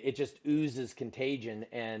just oozes contagion,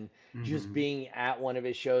 and just being at one of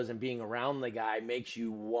his shows and being around the guy makes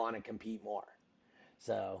you want to compete more.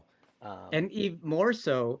 So, and even more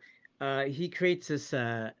so, he creates this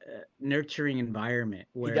nurturing environment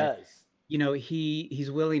where he does. He's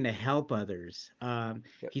willing to help others.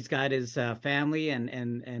 He's got his family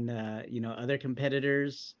and other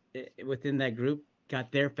competitors within that group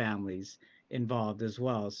got their families involved as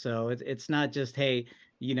well. So it's not just, hey,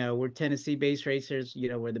 we're Tennessee base racers,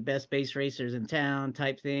 we're the best base racers in town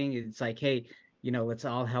type thing. It's like, hey, let's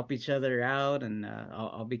all help each other out, and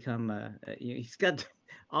I'll become he's got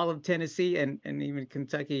all of Tennessee and even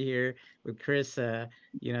Kentucky here with Chris,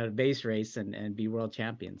 base race and be world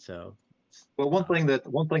champion. So well, one thing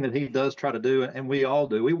that he does try to do, and we all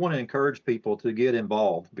do, we want to encourage people to get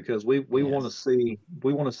involved, because we want to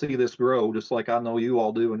see this grow, just like I know you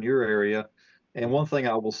all do in your area. And one thing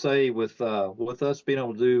I will say with us being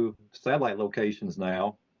able to do satellite locations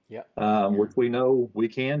now, which we know we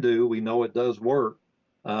can do, we know it does work.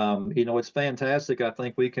 It's fantastic. I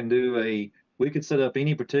think we could set up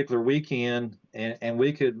any particular weekend, and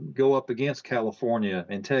we could go up against California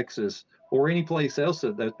and Texas or any place else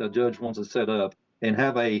that the judge wants to set up, and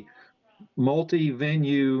have a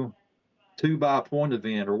multi-venue 2-by-point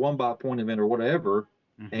event or 1-by-point event or whatever,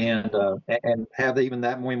 and have even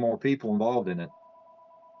that many more people involved in it.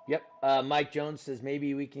 Yep. Mike Jones says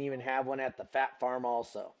maybe we can even have one at the Fat Farm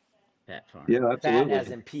also. Fat Farm. Yeah, absolutely. Fat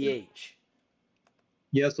as in PH.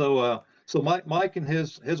 Yeah, so So Mike and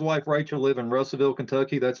his wife Rachel live in Russellville,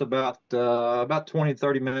 Kentucky. That's about 20,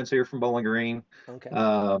 30 minutes here from Bowling Green. Okay.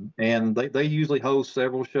 And they usually host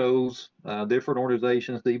several shows, different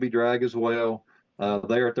organizations, DB Drag as well.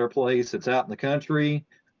 They're at their place. It's out in the country.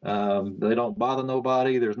 They don't bother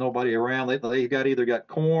nobody. There's nobody around. They either got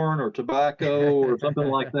corn or tobacco or something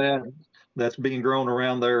like that that's being grown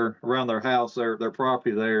around their house, their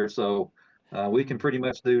property there. So we can pretty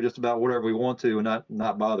much do just about whatever we want to and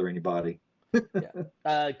not bother anybody.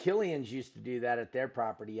 Yeah. Killian's used to do that at their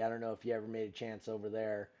property. I don't know if you ever made a chance over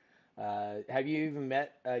there. Have you even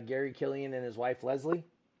met Gary Killian and his wife Leslie?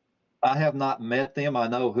 I have not met them. I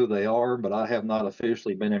know who they are, but I have not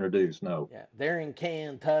officially been introduced. No. Yeah, they're in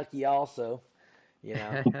Kentucky also. You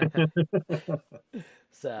know.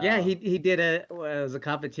 So Yeah, he did it was a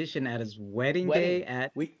competition at his wedding day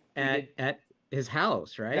at his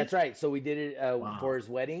house, right? That's right. So we did it Wow. for his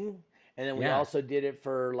wedding, and then we Yeah. also did it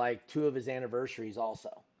for like 2 of his anniversaries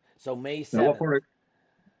also. So May Now, 7th.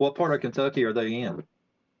 what part of Kentucky are they in?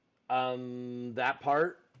 That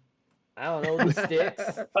part, I don't know, the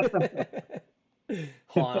sticks.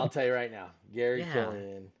 Hold on, I'll tell you right now. Gary Yeah.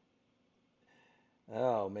 Killian.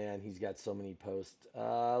 Oh man, he's got so many posts.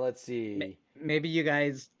 Let's see. Maybe you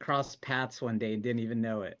guys crossed paths one day and didn't even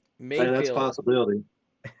know it. Hey, that's a Mayfield. possibility.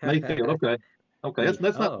 Mayfield. Okay. Okay.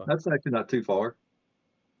 Oh. That's actually not too far.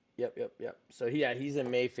 Yep. So yeah, he's in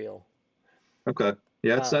Mayfield. Okay.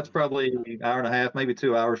 Yeah, that's Um, probably an hour and a half, maybe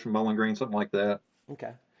 2 hours from Bowling Green, something like that.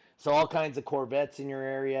 Okay. So all kinds of Corvettes in your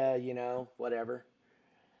area, whatever.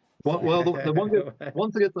 Well, the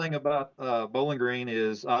one good thing about Bowling Green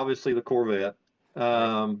is obviously the Corvette.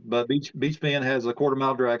 But Beach Bend has a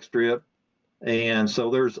quarter-mile drag strip, and so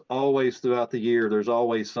there's always throughout the year there's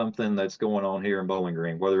always something that's going on here in Bowling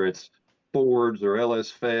Green, whether it's Fords or LS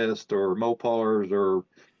Fest or Mopars or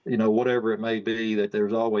whatever it may be. That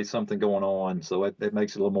there's always something going on, so it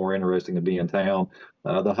makes it a little more interesting to be in town.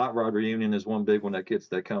 The Hot Rod Reunion is one big one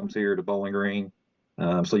that comes here to Bowling Green.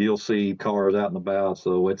 So you'll see cars out and about.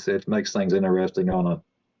 So it makes things interesting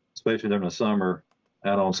especially during the summer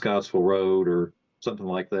out on Scottsville Road or something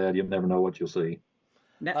like that. You'll never know what you'll see.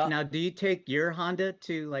 Now, do you take your Honda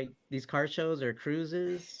to like these car shows or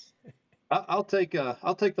cruises? I'll take the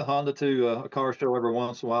Honda to a car show every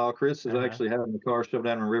once in a while. Chris is actually having a car show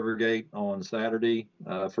down in Rivergate on Saturday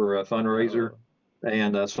for a fundraiser,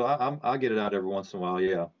 and so I get it out every once in a while.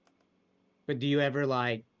 Yeah. But do you ever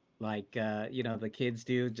like the kids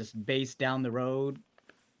do, just bass down the road?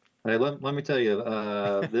 Hey, let me tell you,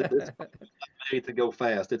 this is made to go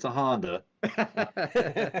fast. It's a Honda.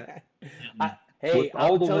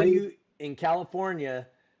 I'll tell you, in California,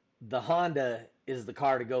 the Honda is the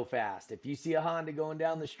car to go fast. If you see a Honda going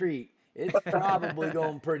down the street, it's probably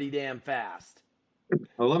going pretty damn fast.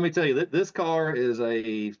 Well, let me tell you, this car is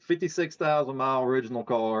a 56,000 mile original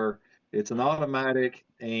car. It's an automatic,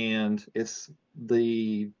 and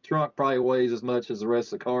the trunk probably weighs as much as the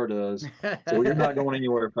rest of the car does. So you're not going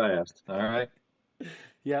anywhere fast. All right.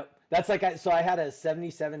 Yep. That's like I had a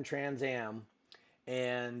 77 Trans Am,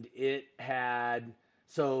 and its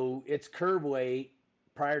curb weight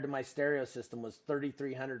prior to my stereo system was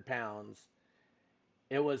 3,300 pounds.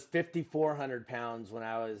 It was 5,400 pounds when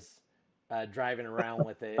I was driving around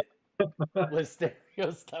with it with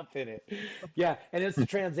stereo stuff in it. Yeah, and it's the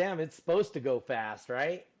Trans Am. It's supposed to go fast,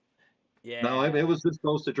 right? Yeah. No, it was just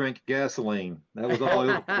supposed to drink gasoline. That was all.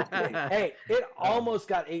 Hey, it almost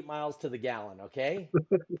got 8 miles to the gallon, okay?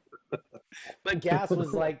 But gas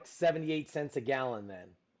was like 78 cents a gallon then,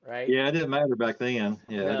 right? Yeah, it didn't matter back then.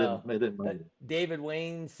 Yeah, No. it didn't matter. David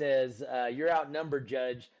Wayne says, you're outnumbered,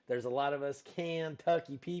 Judge. There's a lot of us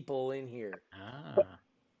Kentucky people in here.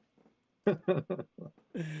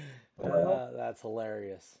 That's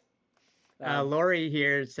hilarious. Lori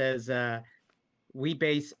here says, we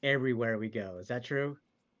base everywhere we go. Is that true?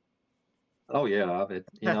 Oh yeah,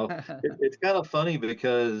 it's kind of funny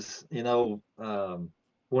because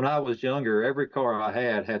when I was younger, every car I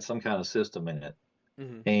had some kind of system in it,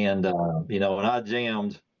 and and I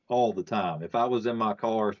jammed all the time. If I was in my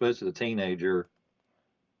car, especially as a teenager,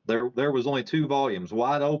 there was only 2 volumes,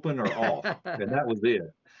 wide open or off, and that was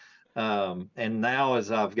it. And now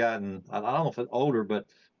as I've gotten, I don't know if it's older, but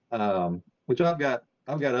which I've got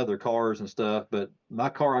other cars and stuff, but my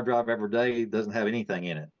car I drive every day doesn't have anything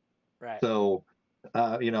in it. Right. So,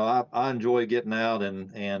 I enjoy getting out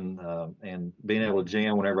and being able to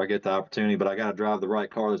jam whenever I get the opportunity, but I got to drive the right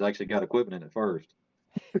car that's actually got equipment in it first.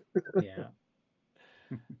 Yeah.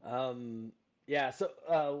 Yeah. So,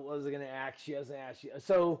 what was I going to ask you?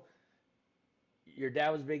 So, your dad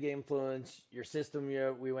was a big influence. Your system,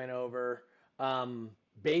 we went over.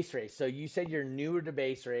 Base race. So you said you're newer to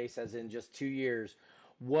base race, as in just 2 years.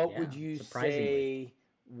 What Yeah, would you surprisingly. say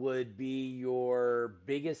would be your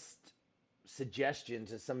biggest suggestion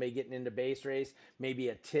to somebody getting into base race? Maybe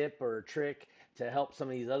a tip or a trick to help some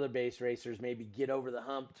of these other base racers maybe get over the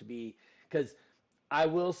hump to be, because I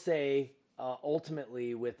will say,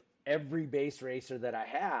 ultimately, with every base racer that I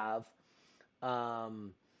have,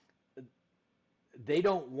 um, they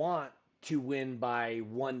don't want to win by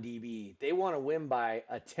 1 dB. They want to win by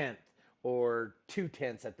a tenth or 2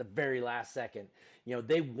 tenths at the very last second.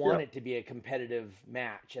 They want Yeah. it to be a competitive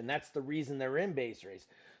match, and that's the reason they're in base race.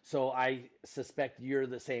 So I suspect you're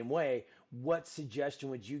the same way. What suggestion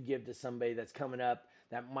would you give to somebody that's coming up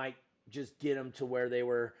that might just get them to where they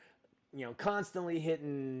were, constantly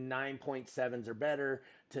hitting 9.7s or better,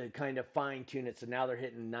 to kind of fine tune it so now they're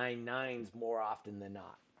hitting 9.9s more often than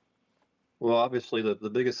not? Well, obviously the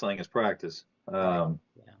biggest thing is practice. Right.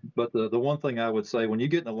 Yeah. But the one thing I would say when you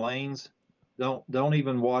get in the lanes, don't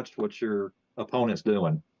even watch what your opponent's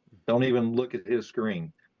doing. Don't even look at his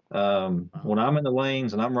screen. Wow. When I'm in the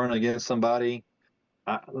lanes and I'm running against somebody,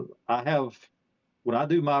 I I have when I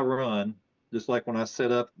do my run, just like when I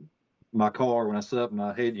set up my car, when I set up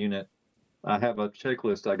my head unit, I have a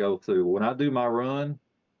checklist I go through. When I do my run,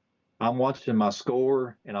 I'm watching my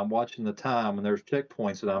score and I'm watching the time, and there's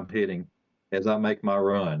checkpoints that I'm hitting as I make my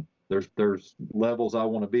run. There's levels I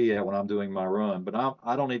want to be at when I'm doing my run, but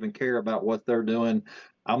I don't even care about what they're doing.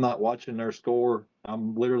 I'm not watching their score.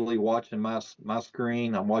 I'm literally watching my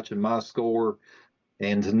screen. I'm watching my score,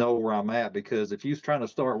 and to know where I'm at, because if you're trying to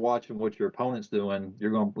start watching what your opponent's doing,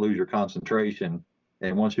 you're going to lose your concentration.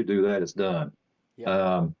 And once you do that, it's done.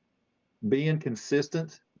 Yep. Being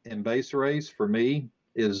consistent in base race for me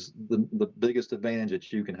is the biggest advantage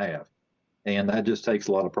that you can have. And that just takes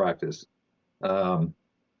a lot of practice. Um,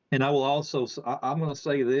 and I will also, I'm going to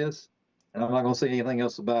say this, and I'm not going to say anything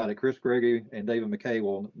else about it. Chris Gregory and David McKay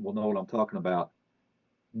will know what I'm talking about.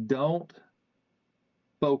 Don't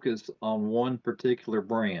focus on one particular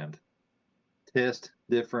brand. Test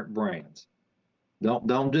different brands.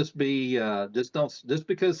 Don't just be just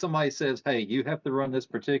because somebody says, hey, you have to run this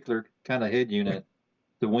particular kind of head unit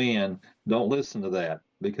to win. Don't listen to that,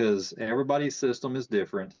 because everybody's system is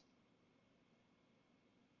different.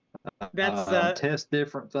 That's Test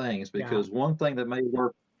different things, yeah. because one thing that may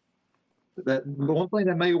work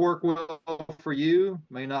well for you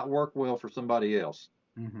may not work well for somebody else.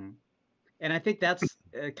 Hmm. And I think that's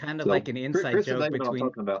kind of So like an inside Chris and joke David know what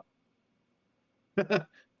I'm between. talking about.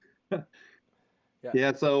 Yeah.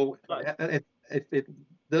 Yeah. So But if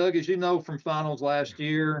Doug, as you know from finals last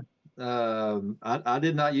year, I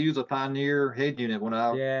did not use a Pioneer head unit when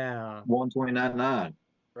I yeah. won 29.9.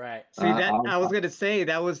 Right. See that I, I was gonna say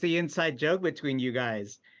that was the inside joke between you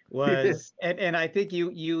guys was, and I think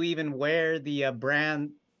you even wear the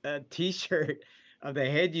brand T-shirt of the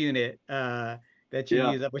head unit that you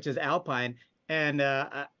yeah. use, which is Alpine, and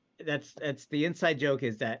that's the inside joke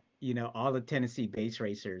is that all the Tennessee base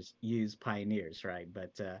racers use Pioneers, right?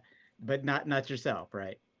 But not yourself,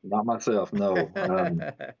 right? Not myself, no.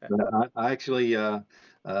 I actually,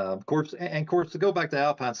 of course, and of course, to go back to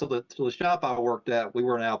Alpine, so the shop I worked at, we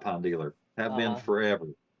were an Alpine dealer, have been Uh-huh. forever.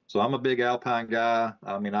 So I'm a big Alpine guy.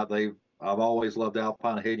 I mean, I've always loved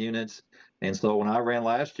Alpine head units, and so when I ran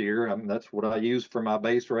last year, I mean, that's what I used for my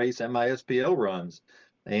base race and my SPL runs,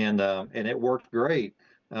 and it worked great.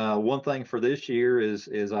 One thing for this year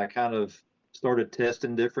is I kind of started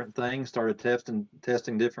testing different things, started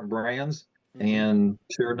testing different brands. Hmm. And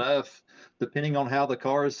sure enough, depending on how the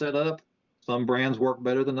car is set up, some brands work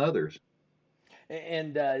better than others.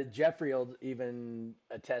 And Jeffrey will even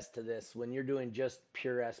attest to this when you're doing just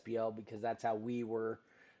pure SPL, because that's how we were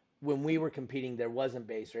when we were competing. There wasn't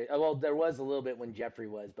base race. Well, there was a little bit when Jeffrey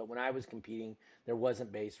was, but when I was competing, there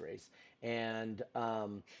wasn't base race. And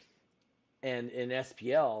in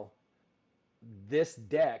SPL, this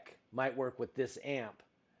deck might work with this amp,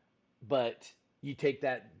 but you take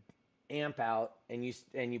that amp out and you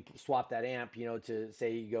swap that amp, to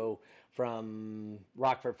say you go from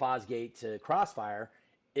Rockford Fosgate to Crossfire,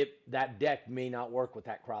 that deck may not work with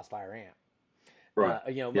that Crossfire amp. Right.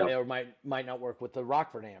 Yeah. Or might not work with the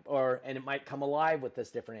Rockford amp, and it might come alive with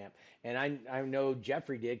this different amp. And I know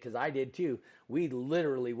Jeffrey did, because I did too. We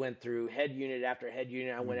literally went through head unit after head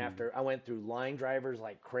unit. Mhm. I went through line drivers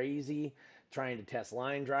like crazy, trying to test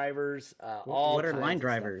line drivers, all What are line kinds of stuff.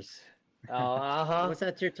 drivers? Uh-huh. What's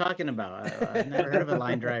that you're talking about? I've never heard of a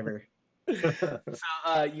line driver. So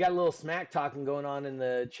you got a little smack talking going on in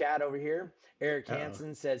the chat over here. Eric Uh-oh.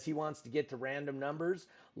 Hansen says he wants to get to random numbers.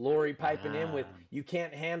 Lori piping in with, Ah. "You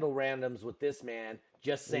can't handle randoms with this man."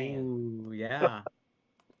 Just saying. Ooh, yeah.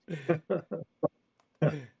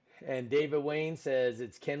 And David Wayne says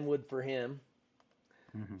it's Kenwood for him.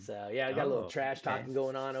 Mhm. So yeah, I got a little Oh, trash okay. talking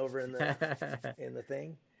going on over in the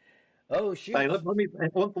thing. Oh Hey, shoot. let me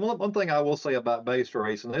one thing I will say about base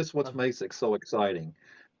racing. This is what Uh, makes it so exciting.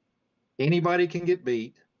 Anybody can get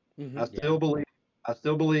beat. mm-hmm. I Yeah. still believe I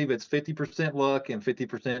still believe it's 50% luck and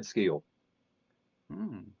 50% skill.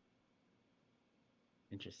 Hmm.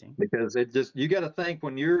 Interesting. Because it just you got to think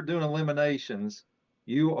when you're doing eliminations,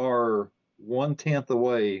 you are 1/10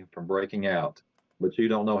 away from breaking out, but you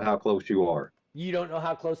don't know how close you are. You don't know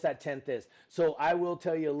how close that 10th is. So I will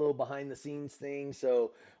tell you a little behind the scenes thing.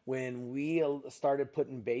 So when we started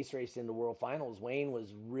putting base race into World Finals, Wayne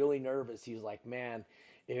was really nervous. He was like, "Man,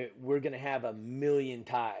 we're gonna have a million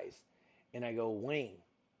ties," and I go, "Wayne,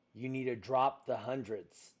 you need to drop the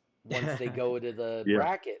hundreds once they go to the Yeah,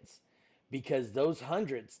 brackets, because those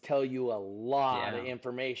hundreds tell you a lot of Yeah.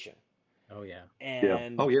 information." Oh, yeah. yeah,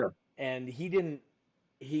 And oh yeah, he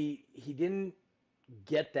didn't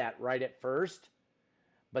get that right at first,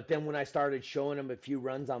 but then when I started showing him a few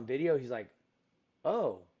runs on video, he's like,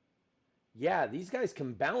 "Oh, yeah, these guys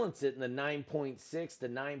can balance it in the 9.6 to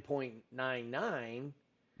 9.99.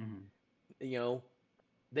 Mhm. You know,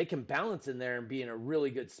 they can balance in there and be in a really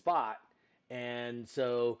good spot." And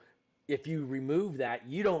so if you remove that,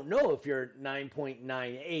 you don't know if you're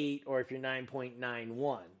 9.98 or if you're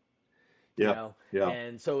 9.91, you yeah, know. yeah.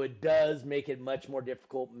 And so it does make it much more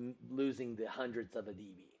difficult losing the hundredths of a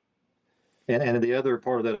dB. And the other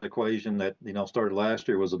part of that equation that started last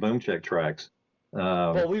year was the boom check tracks.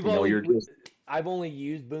 Well, You're just I've only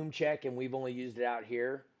used Boom Check, and we've only used it out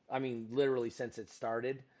here. I mean, literally since it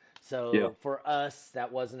started. yeah, So for us,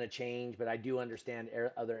 that wasn't a change, but I do understand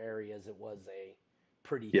other areas it was a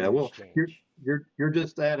pretty yeah. Well, huge you're change. you're you're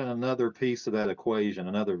just adding another piece to that equation,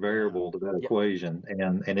 another Yeah. variable to that Yep, equation,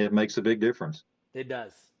 and it makes a big difference. it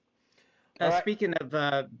does. All right. Speaking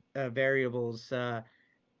of variables,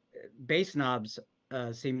 base knobs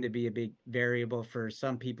seem to be a big variable for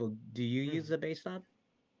some people. Do you use Mhm. a base knob?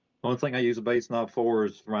 Only thing I use a base knob for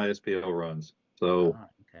is for my SPL runs. So Ah,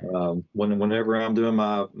 okay. whenever I'm doing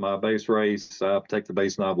my base race, I take the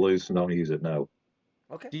base knob loose and don't use it. No,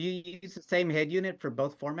 Okay. Do you use the same head unit for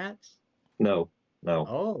both formats? no, no.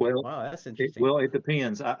 Oh, Well, wow, that's it, interesting. well, it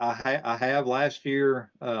depends. I have last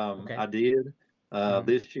year. Okay. I did. Hmm.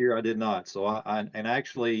 This year I did not. So and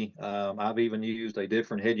actually I've even used a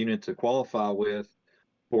different head unit to qualify with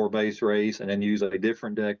for a base race, and then use a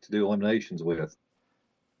different deck to do eliminations with.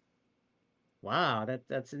 Wow,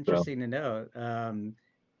 that's So interesting to know.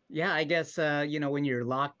 Yeah, I guess when you're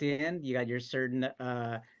locked in, you got your certain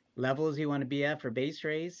levels you want to be at for base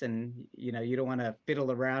race, and you don't want to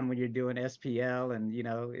fiddle around when you're doing SPL, and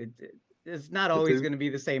it's not the always two going to be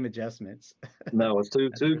the same adjustments. no, it's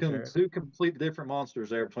That's for sure. two complete different monsters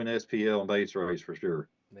there between SPL and base race for sure.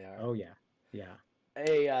 They are. Oh yeah, yeah.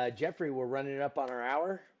 Hey, Jeffrey, we're running up on our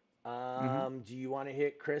hour. Hmm. Do you want to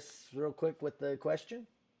hit Chris real quick with the question?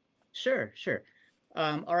 Sure, sure.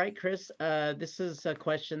 All right, Chris. This is a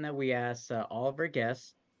question that we ask all of our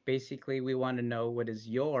guests. Basically, we want to know what is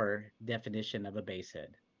your definition of a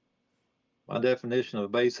basehead? My definition of a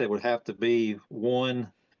bass head would have to be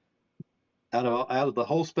one out of the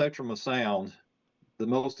whole spectrum of sound. The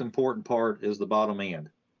most important part is the bottom end,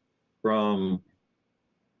 from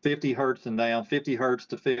 50 hertz and down, 50 hertz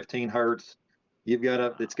to 15 hertz. It's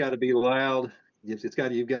Wow. got to be loud.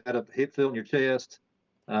 You've got to hit feel in your chest.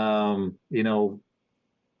 Um, you know,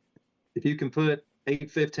 if you can put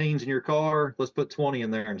 815s in your car, let's put 20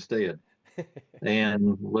 in there instead,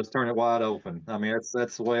 and let's turn it wide open. I mean,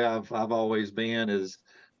 that's the way I've always been. Is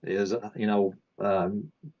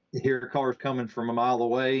hear cars coming from a mile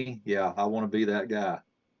away. Yeah, I want to be that guy.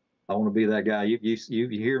 I want to be that guy. You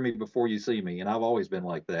hear me before you see me, and I've always been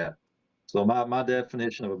like that. So my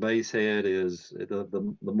definition of a bass head is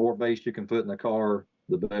the more bass you can put in the car,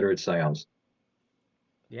 the better it sounds.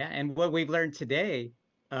 Yeah, and what we've learned today,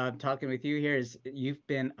 talking with you here, is you've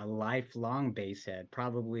been a lifelong basehead,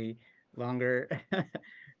 probably longer,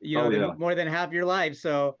 Oh than yeah, more than half your life.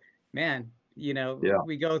 So, man, yeah.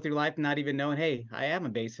 we go through life not even knowing, hey, I am a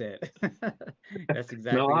basehead. That's No,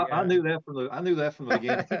 exactly. I knew that from the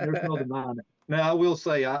beginning. There's no denying it. Now I will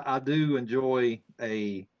say I do enjoy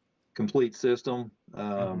a complete system.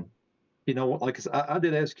 Hmm. Like I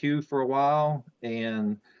did SQ for a while,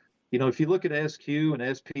 and if you look at SQ and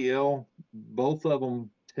SPL, both of them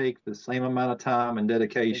take the same amount of time and They do.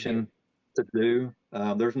 dedication to do.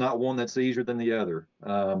 There's not one that's easier than the other.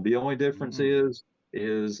 The only difference Mm.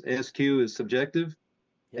 is SQ is subjective,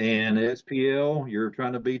 Yep. and SPL you're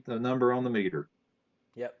trying to beat the number on the meter.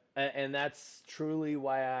 Yep. And that's truly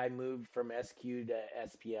why I moved from SQ to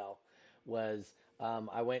SPL was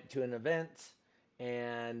I went to an event,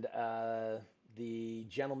 and the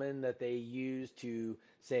gentleman that they used to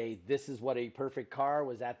say this is what a perfect car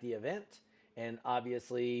was at the event, and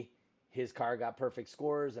obviously his car got perfect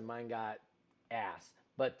scores and mine got ass.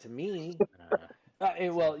 But to me, It's a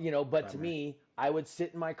well, but to bummer. me, I would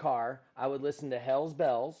sit in my car, I would listen to Hell's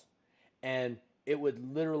Bells, and it would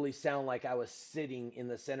literally sound like I was sitting in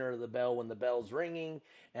the center of the bell when the bell's ringing,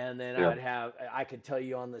 and then Yeah. I could tell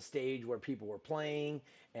you on the stage where people were playing,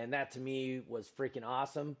 and that to me was freaking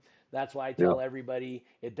awesome. That's why I Yeah. tell everybody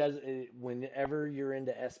whenever you're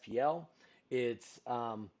into SPL, it's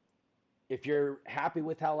if you're happy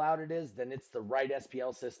with how loud it is, then it's the right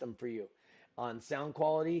SPL system for you. On sound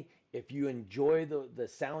quality, if you enjoy the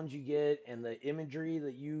sounds you get and the imagery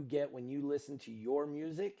that you get when you listen to your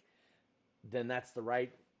music, then that's the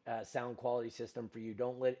right sound quality system for you.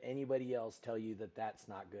 Don't let anybody else tell you that that's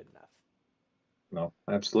not good enough. No,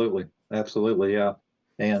 absolutely. Absolutely. Yeah.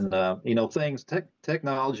 And,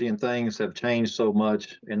 technology and things have changed so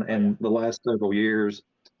much Oh yeah. in the last several years.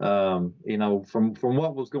 From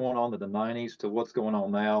what was going on in the 90s to what's going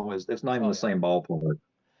on now it's not even Oh the yeah. same ballpark.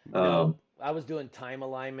 No, Um, I was doing time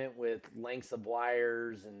alignment with lengths of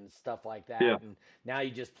wires and stuff like yeah. that, and now you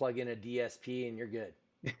just plug in a DSP and you're good,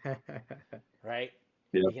 right?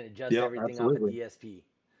 Yeah. You can adjust Yeah. everything off a Absolutely. DSP.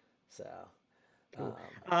 So, Cool.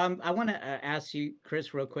 um, I want to ask you,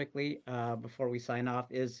 Chris, real quickly, before we sign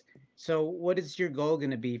off, so what is your goal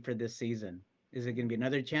going to be for this season? Is it going to be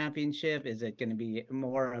another championship? Is it going to be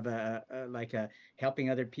more of like a helping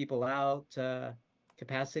other people out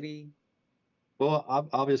capacity? Well,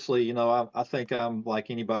 obviously, I think I'm like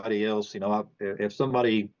anybody else. If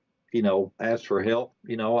somebody, asks for help,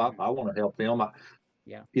 Mhm. I want to help them.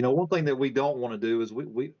 Yeah. One thing that we don't want to do is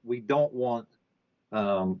we don't want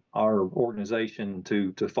our organization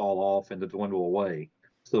to fall off and to dwindle away.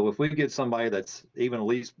 So if we get somebody that's even at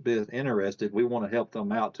least bit interested, we want to help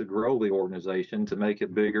them out to grow the organization, to make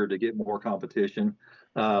it Mhm. bigger, to get more competition.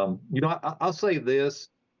 I'll say this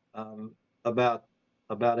um, about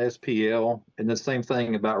SPL, and the same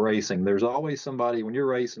thing about racing. There's always somebody when you're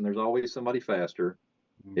racing. There's always somebody faster.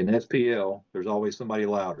 Mhm. In SPL, there's always somebody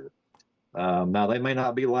louder. Now they may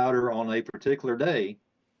not be louder on a particular day,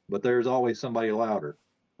 but there's always somebody louder.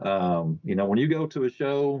 When you go to a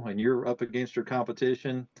show and you're up against your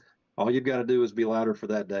competition, all you've got to do is be louder for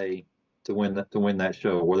that day to win that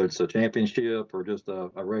show, whether it's a championship or just a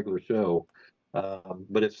regular show.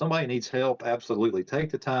 But if somebody needs help, absolutely take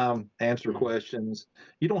the time, answer Mhm. questions.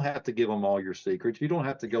 You don't have to give them all your secrets. You don't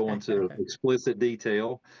have to go into explicit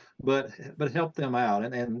detail, but help them out.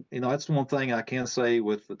 And that's one thing I can say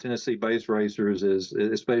with the Tennessee base racers is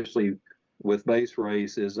especially with base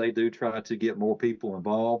race is they do try to get more people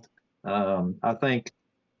involved. I think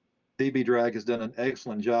DB Drag has done an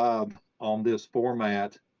excellent job on this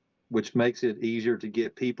format, which makes it easier to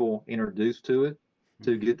get people introduced to it,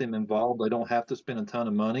 to Mhm. get them involved. They don't have to spend a ton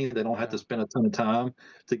of money. They don't have to Yeah. spend a ton of time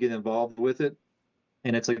to get involved with it.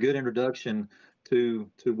 And it's a good introduction to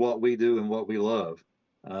what we do and what we love.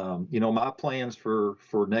 My plans for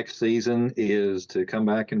next season is to come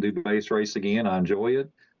back and do base race again. I enjoy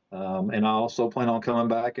it. And I also plan on coming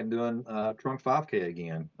back and doing Trunk 5K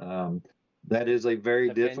again. That is a very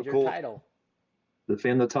defend your difficult title.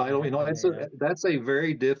 defend the title. Yeah. That's a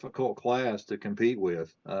very difficult class to compete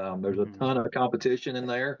with. There's a Mhm. ton of competition in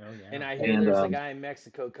there, Oh And yeah. I hear and there's a guy in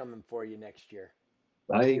Mexico coming for you next year.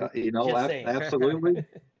 Just saying. absolutely.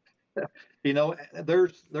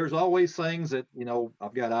 There's always things that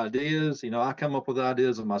I've got ideas. I come up with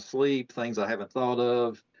ideas in my sleep, things I haven't thought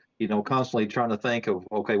of. Constantly trying to think of,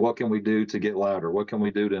 okay, what can we do to get louder? What can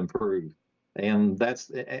we do to improve? And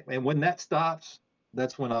when that stops,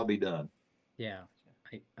 that's when I'll be done. Yeah.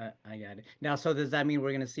 I got it. Now, so does that mean we're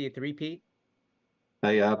going to see a three-peat?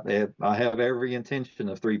 Hey, I have every intention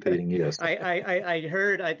of three-peating. Yes. I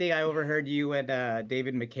heard, I think I overheard you and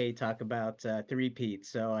David McKay talk about three-peat.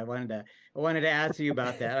 So I wanted to ask you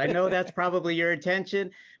about that. I know that's probably your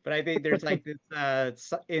intention, but I think there's like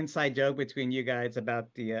this inside joke between you guys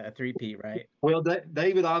about the three-peat, right? Well,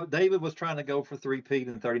 David was trying to go for three-peat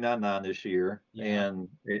in 39.9 this year, Yeah. and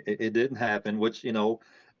it didn't happen. Which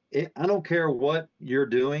I don't care what you're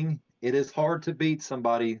doing. It is hard to beat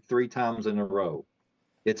somebody three times in a row.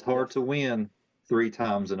 It's hard Yes. to win three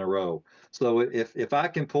times in a row. So if I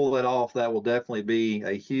can pull that off, that will definitely be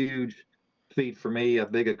a huge feat for me, a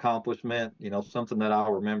big accomplishment. Something that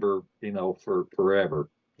I'll remember, for forever.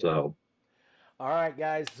 Yep. So All right,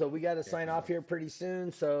 guys. So we got to sign off Definitely. here pretty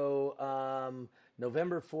soon. So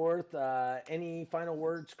November 4th. Any final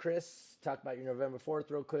words, Chris? Talk about your November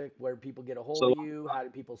 4th real quick. Where people get a hold so of you? How do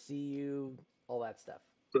people see you? All that stuff.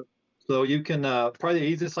 So you can probably the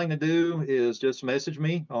easiest thing to do is just message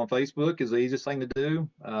me on Facebook is the easiest thing to do.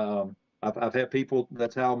 I've had people,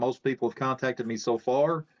 that's how most people have contacted me so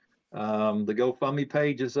far. The GoFundMe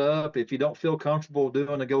page is up. If you don't feel comfortable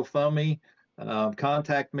doing a GoFundMe,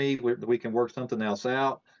 contact me. We can work something else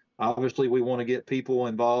out. Obviously, we want to get people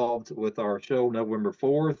involved with our show November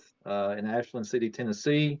 4th in Ashland City,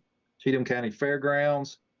 Tennessee, Cheatham County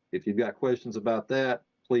Fairgrounds. If you've got questions about that,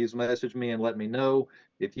 please message me and let me know.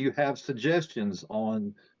 If you have suggestions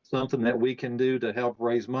on something that we can do to help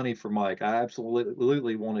raise money for Mike, I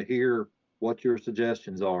absolutely want to hear what your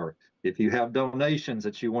suggestions are. If you have donations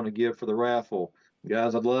that you want to give for the raffle,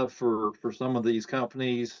 guys, I'd love for some of these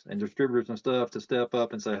companies and distributors and stuff to step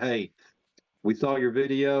up and say, hey, we saw your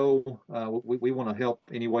video. We want to help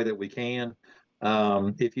any way that we can.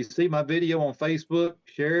 If you see my video on Facebook,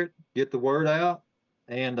 share it, get the word out.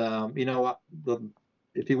 And,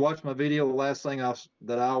 if you watch my video, the last thing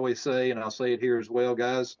that I always say, and I'll say it here as well,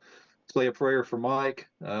 guys, say a prayer for Mike.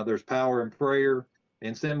 There's power in prayer.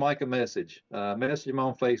 And send Mike a message. Message him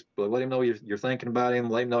on Facebook. Let him know you're thinking about him.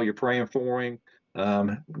 Let him know you're praying for him.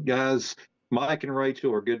 Guys, Mike and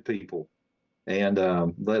Rachel are good people. And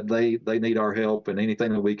they need our help, and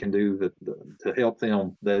anything that we can do to help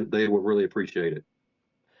them, they will really appreciate it.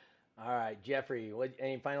 All right, Jeffrey,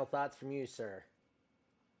 any final thoughts from you, sir?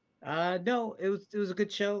 No, it was a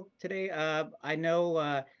good show today. I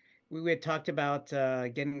know we had talked about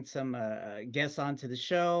getting some guests onto the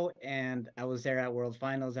show, and I was there at World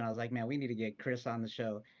Finals, and I was like, man, we need to get Chris on the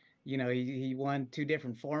show. You know, he won 2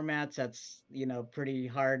 different formats. That's, pretty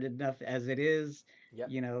hard enough as it is. Yep.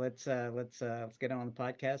 Let's get him on the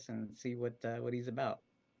podcast and see what he's about.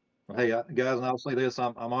 Hey, guys, and I'll say this: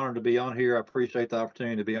 I'm honored to be on here. I appreciate the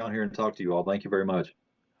opportunity to be on here and talk to you all. Thank you very much.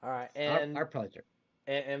 All right, and our pleasure.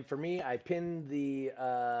 And for me, I pinned the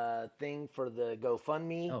thing for the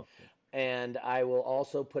GoFundMe, and I will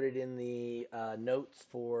also put it in the notes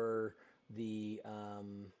for the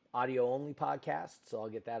audio only podcast. So I'll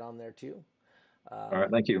get that on there too. All right,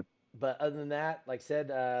 thank you. But other than that, like I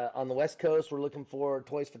said, on the West Coast, we're looking for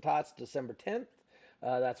Toys for Tots December 10th.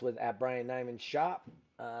 That's at Brian Nyman's shop.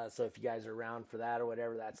 So if you guys are around for that or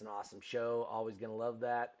whatever, that's an awesome show. Always going to love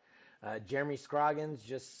that. Jeremy Scroggins,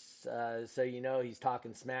 just so you know, he's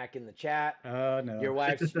talking smack in the chat. Oh no! Your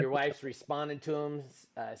wife's responded to him.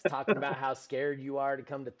 Is talking about how scared you are to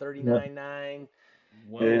come to 39.9.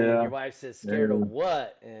 Whoa. Yeah. Your wife says scared of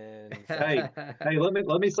what? And hey,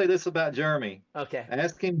 let me say this about Jeremy. Okay.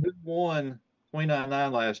 Ask him who won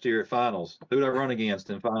 29.9 last year at finals. Who did I run against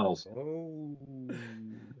in finals? Oh.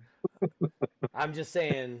 I'm just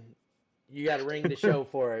saying, you got to ring the show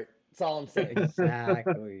for it. That's all I'm saying.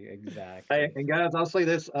 Exactly. Hey, and guys, I'll say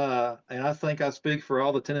this, and I think I speak for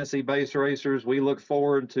all the Tennessee-based racers. We look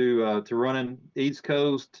forward to running East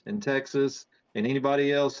Coast and Texas, and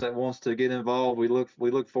anybody else that wants to get involved. We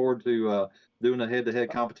look forward to doing a head-to-head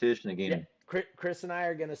competition again. Yeah. Chris and I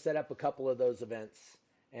are going to set up a couple of those events,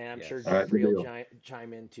 and I'm sure Jeffrey will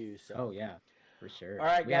chime in too. So. Oh yeah, for sure. All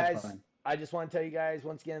right, guys. I just want to tell you guys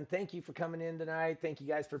once again, thank you for coming in tonight. Thank you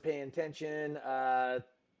guys for paying attention.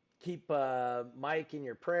 Keep Mike in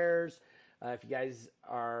your prayers. If you guys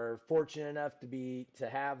are fortunate enough to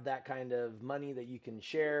have that kind of money that you can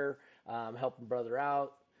share, help a brother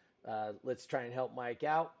out. Let's try and help Mike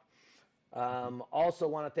out. Also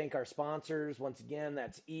want to thank our sponsors. Once again,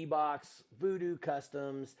 that's E-Box, Voodoo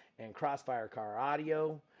Customs, and Crossfire Car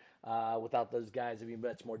Audio. Without those guys, it'd be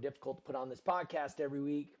much more difficult to put on this podcast every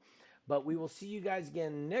week. But we will see you guys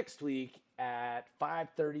again next week at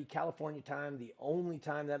 5:30 California time, the only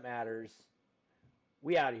time that matters.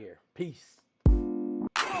 We out of here. Peace.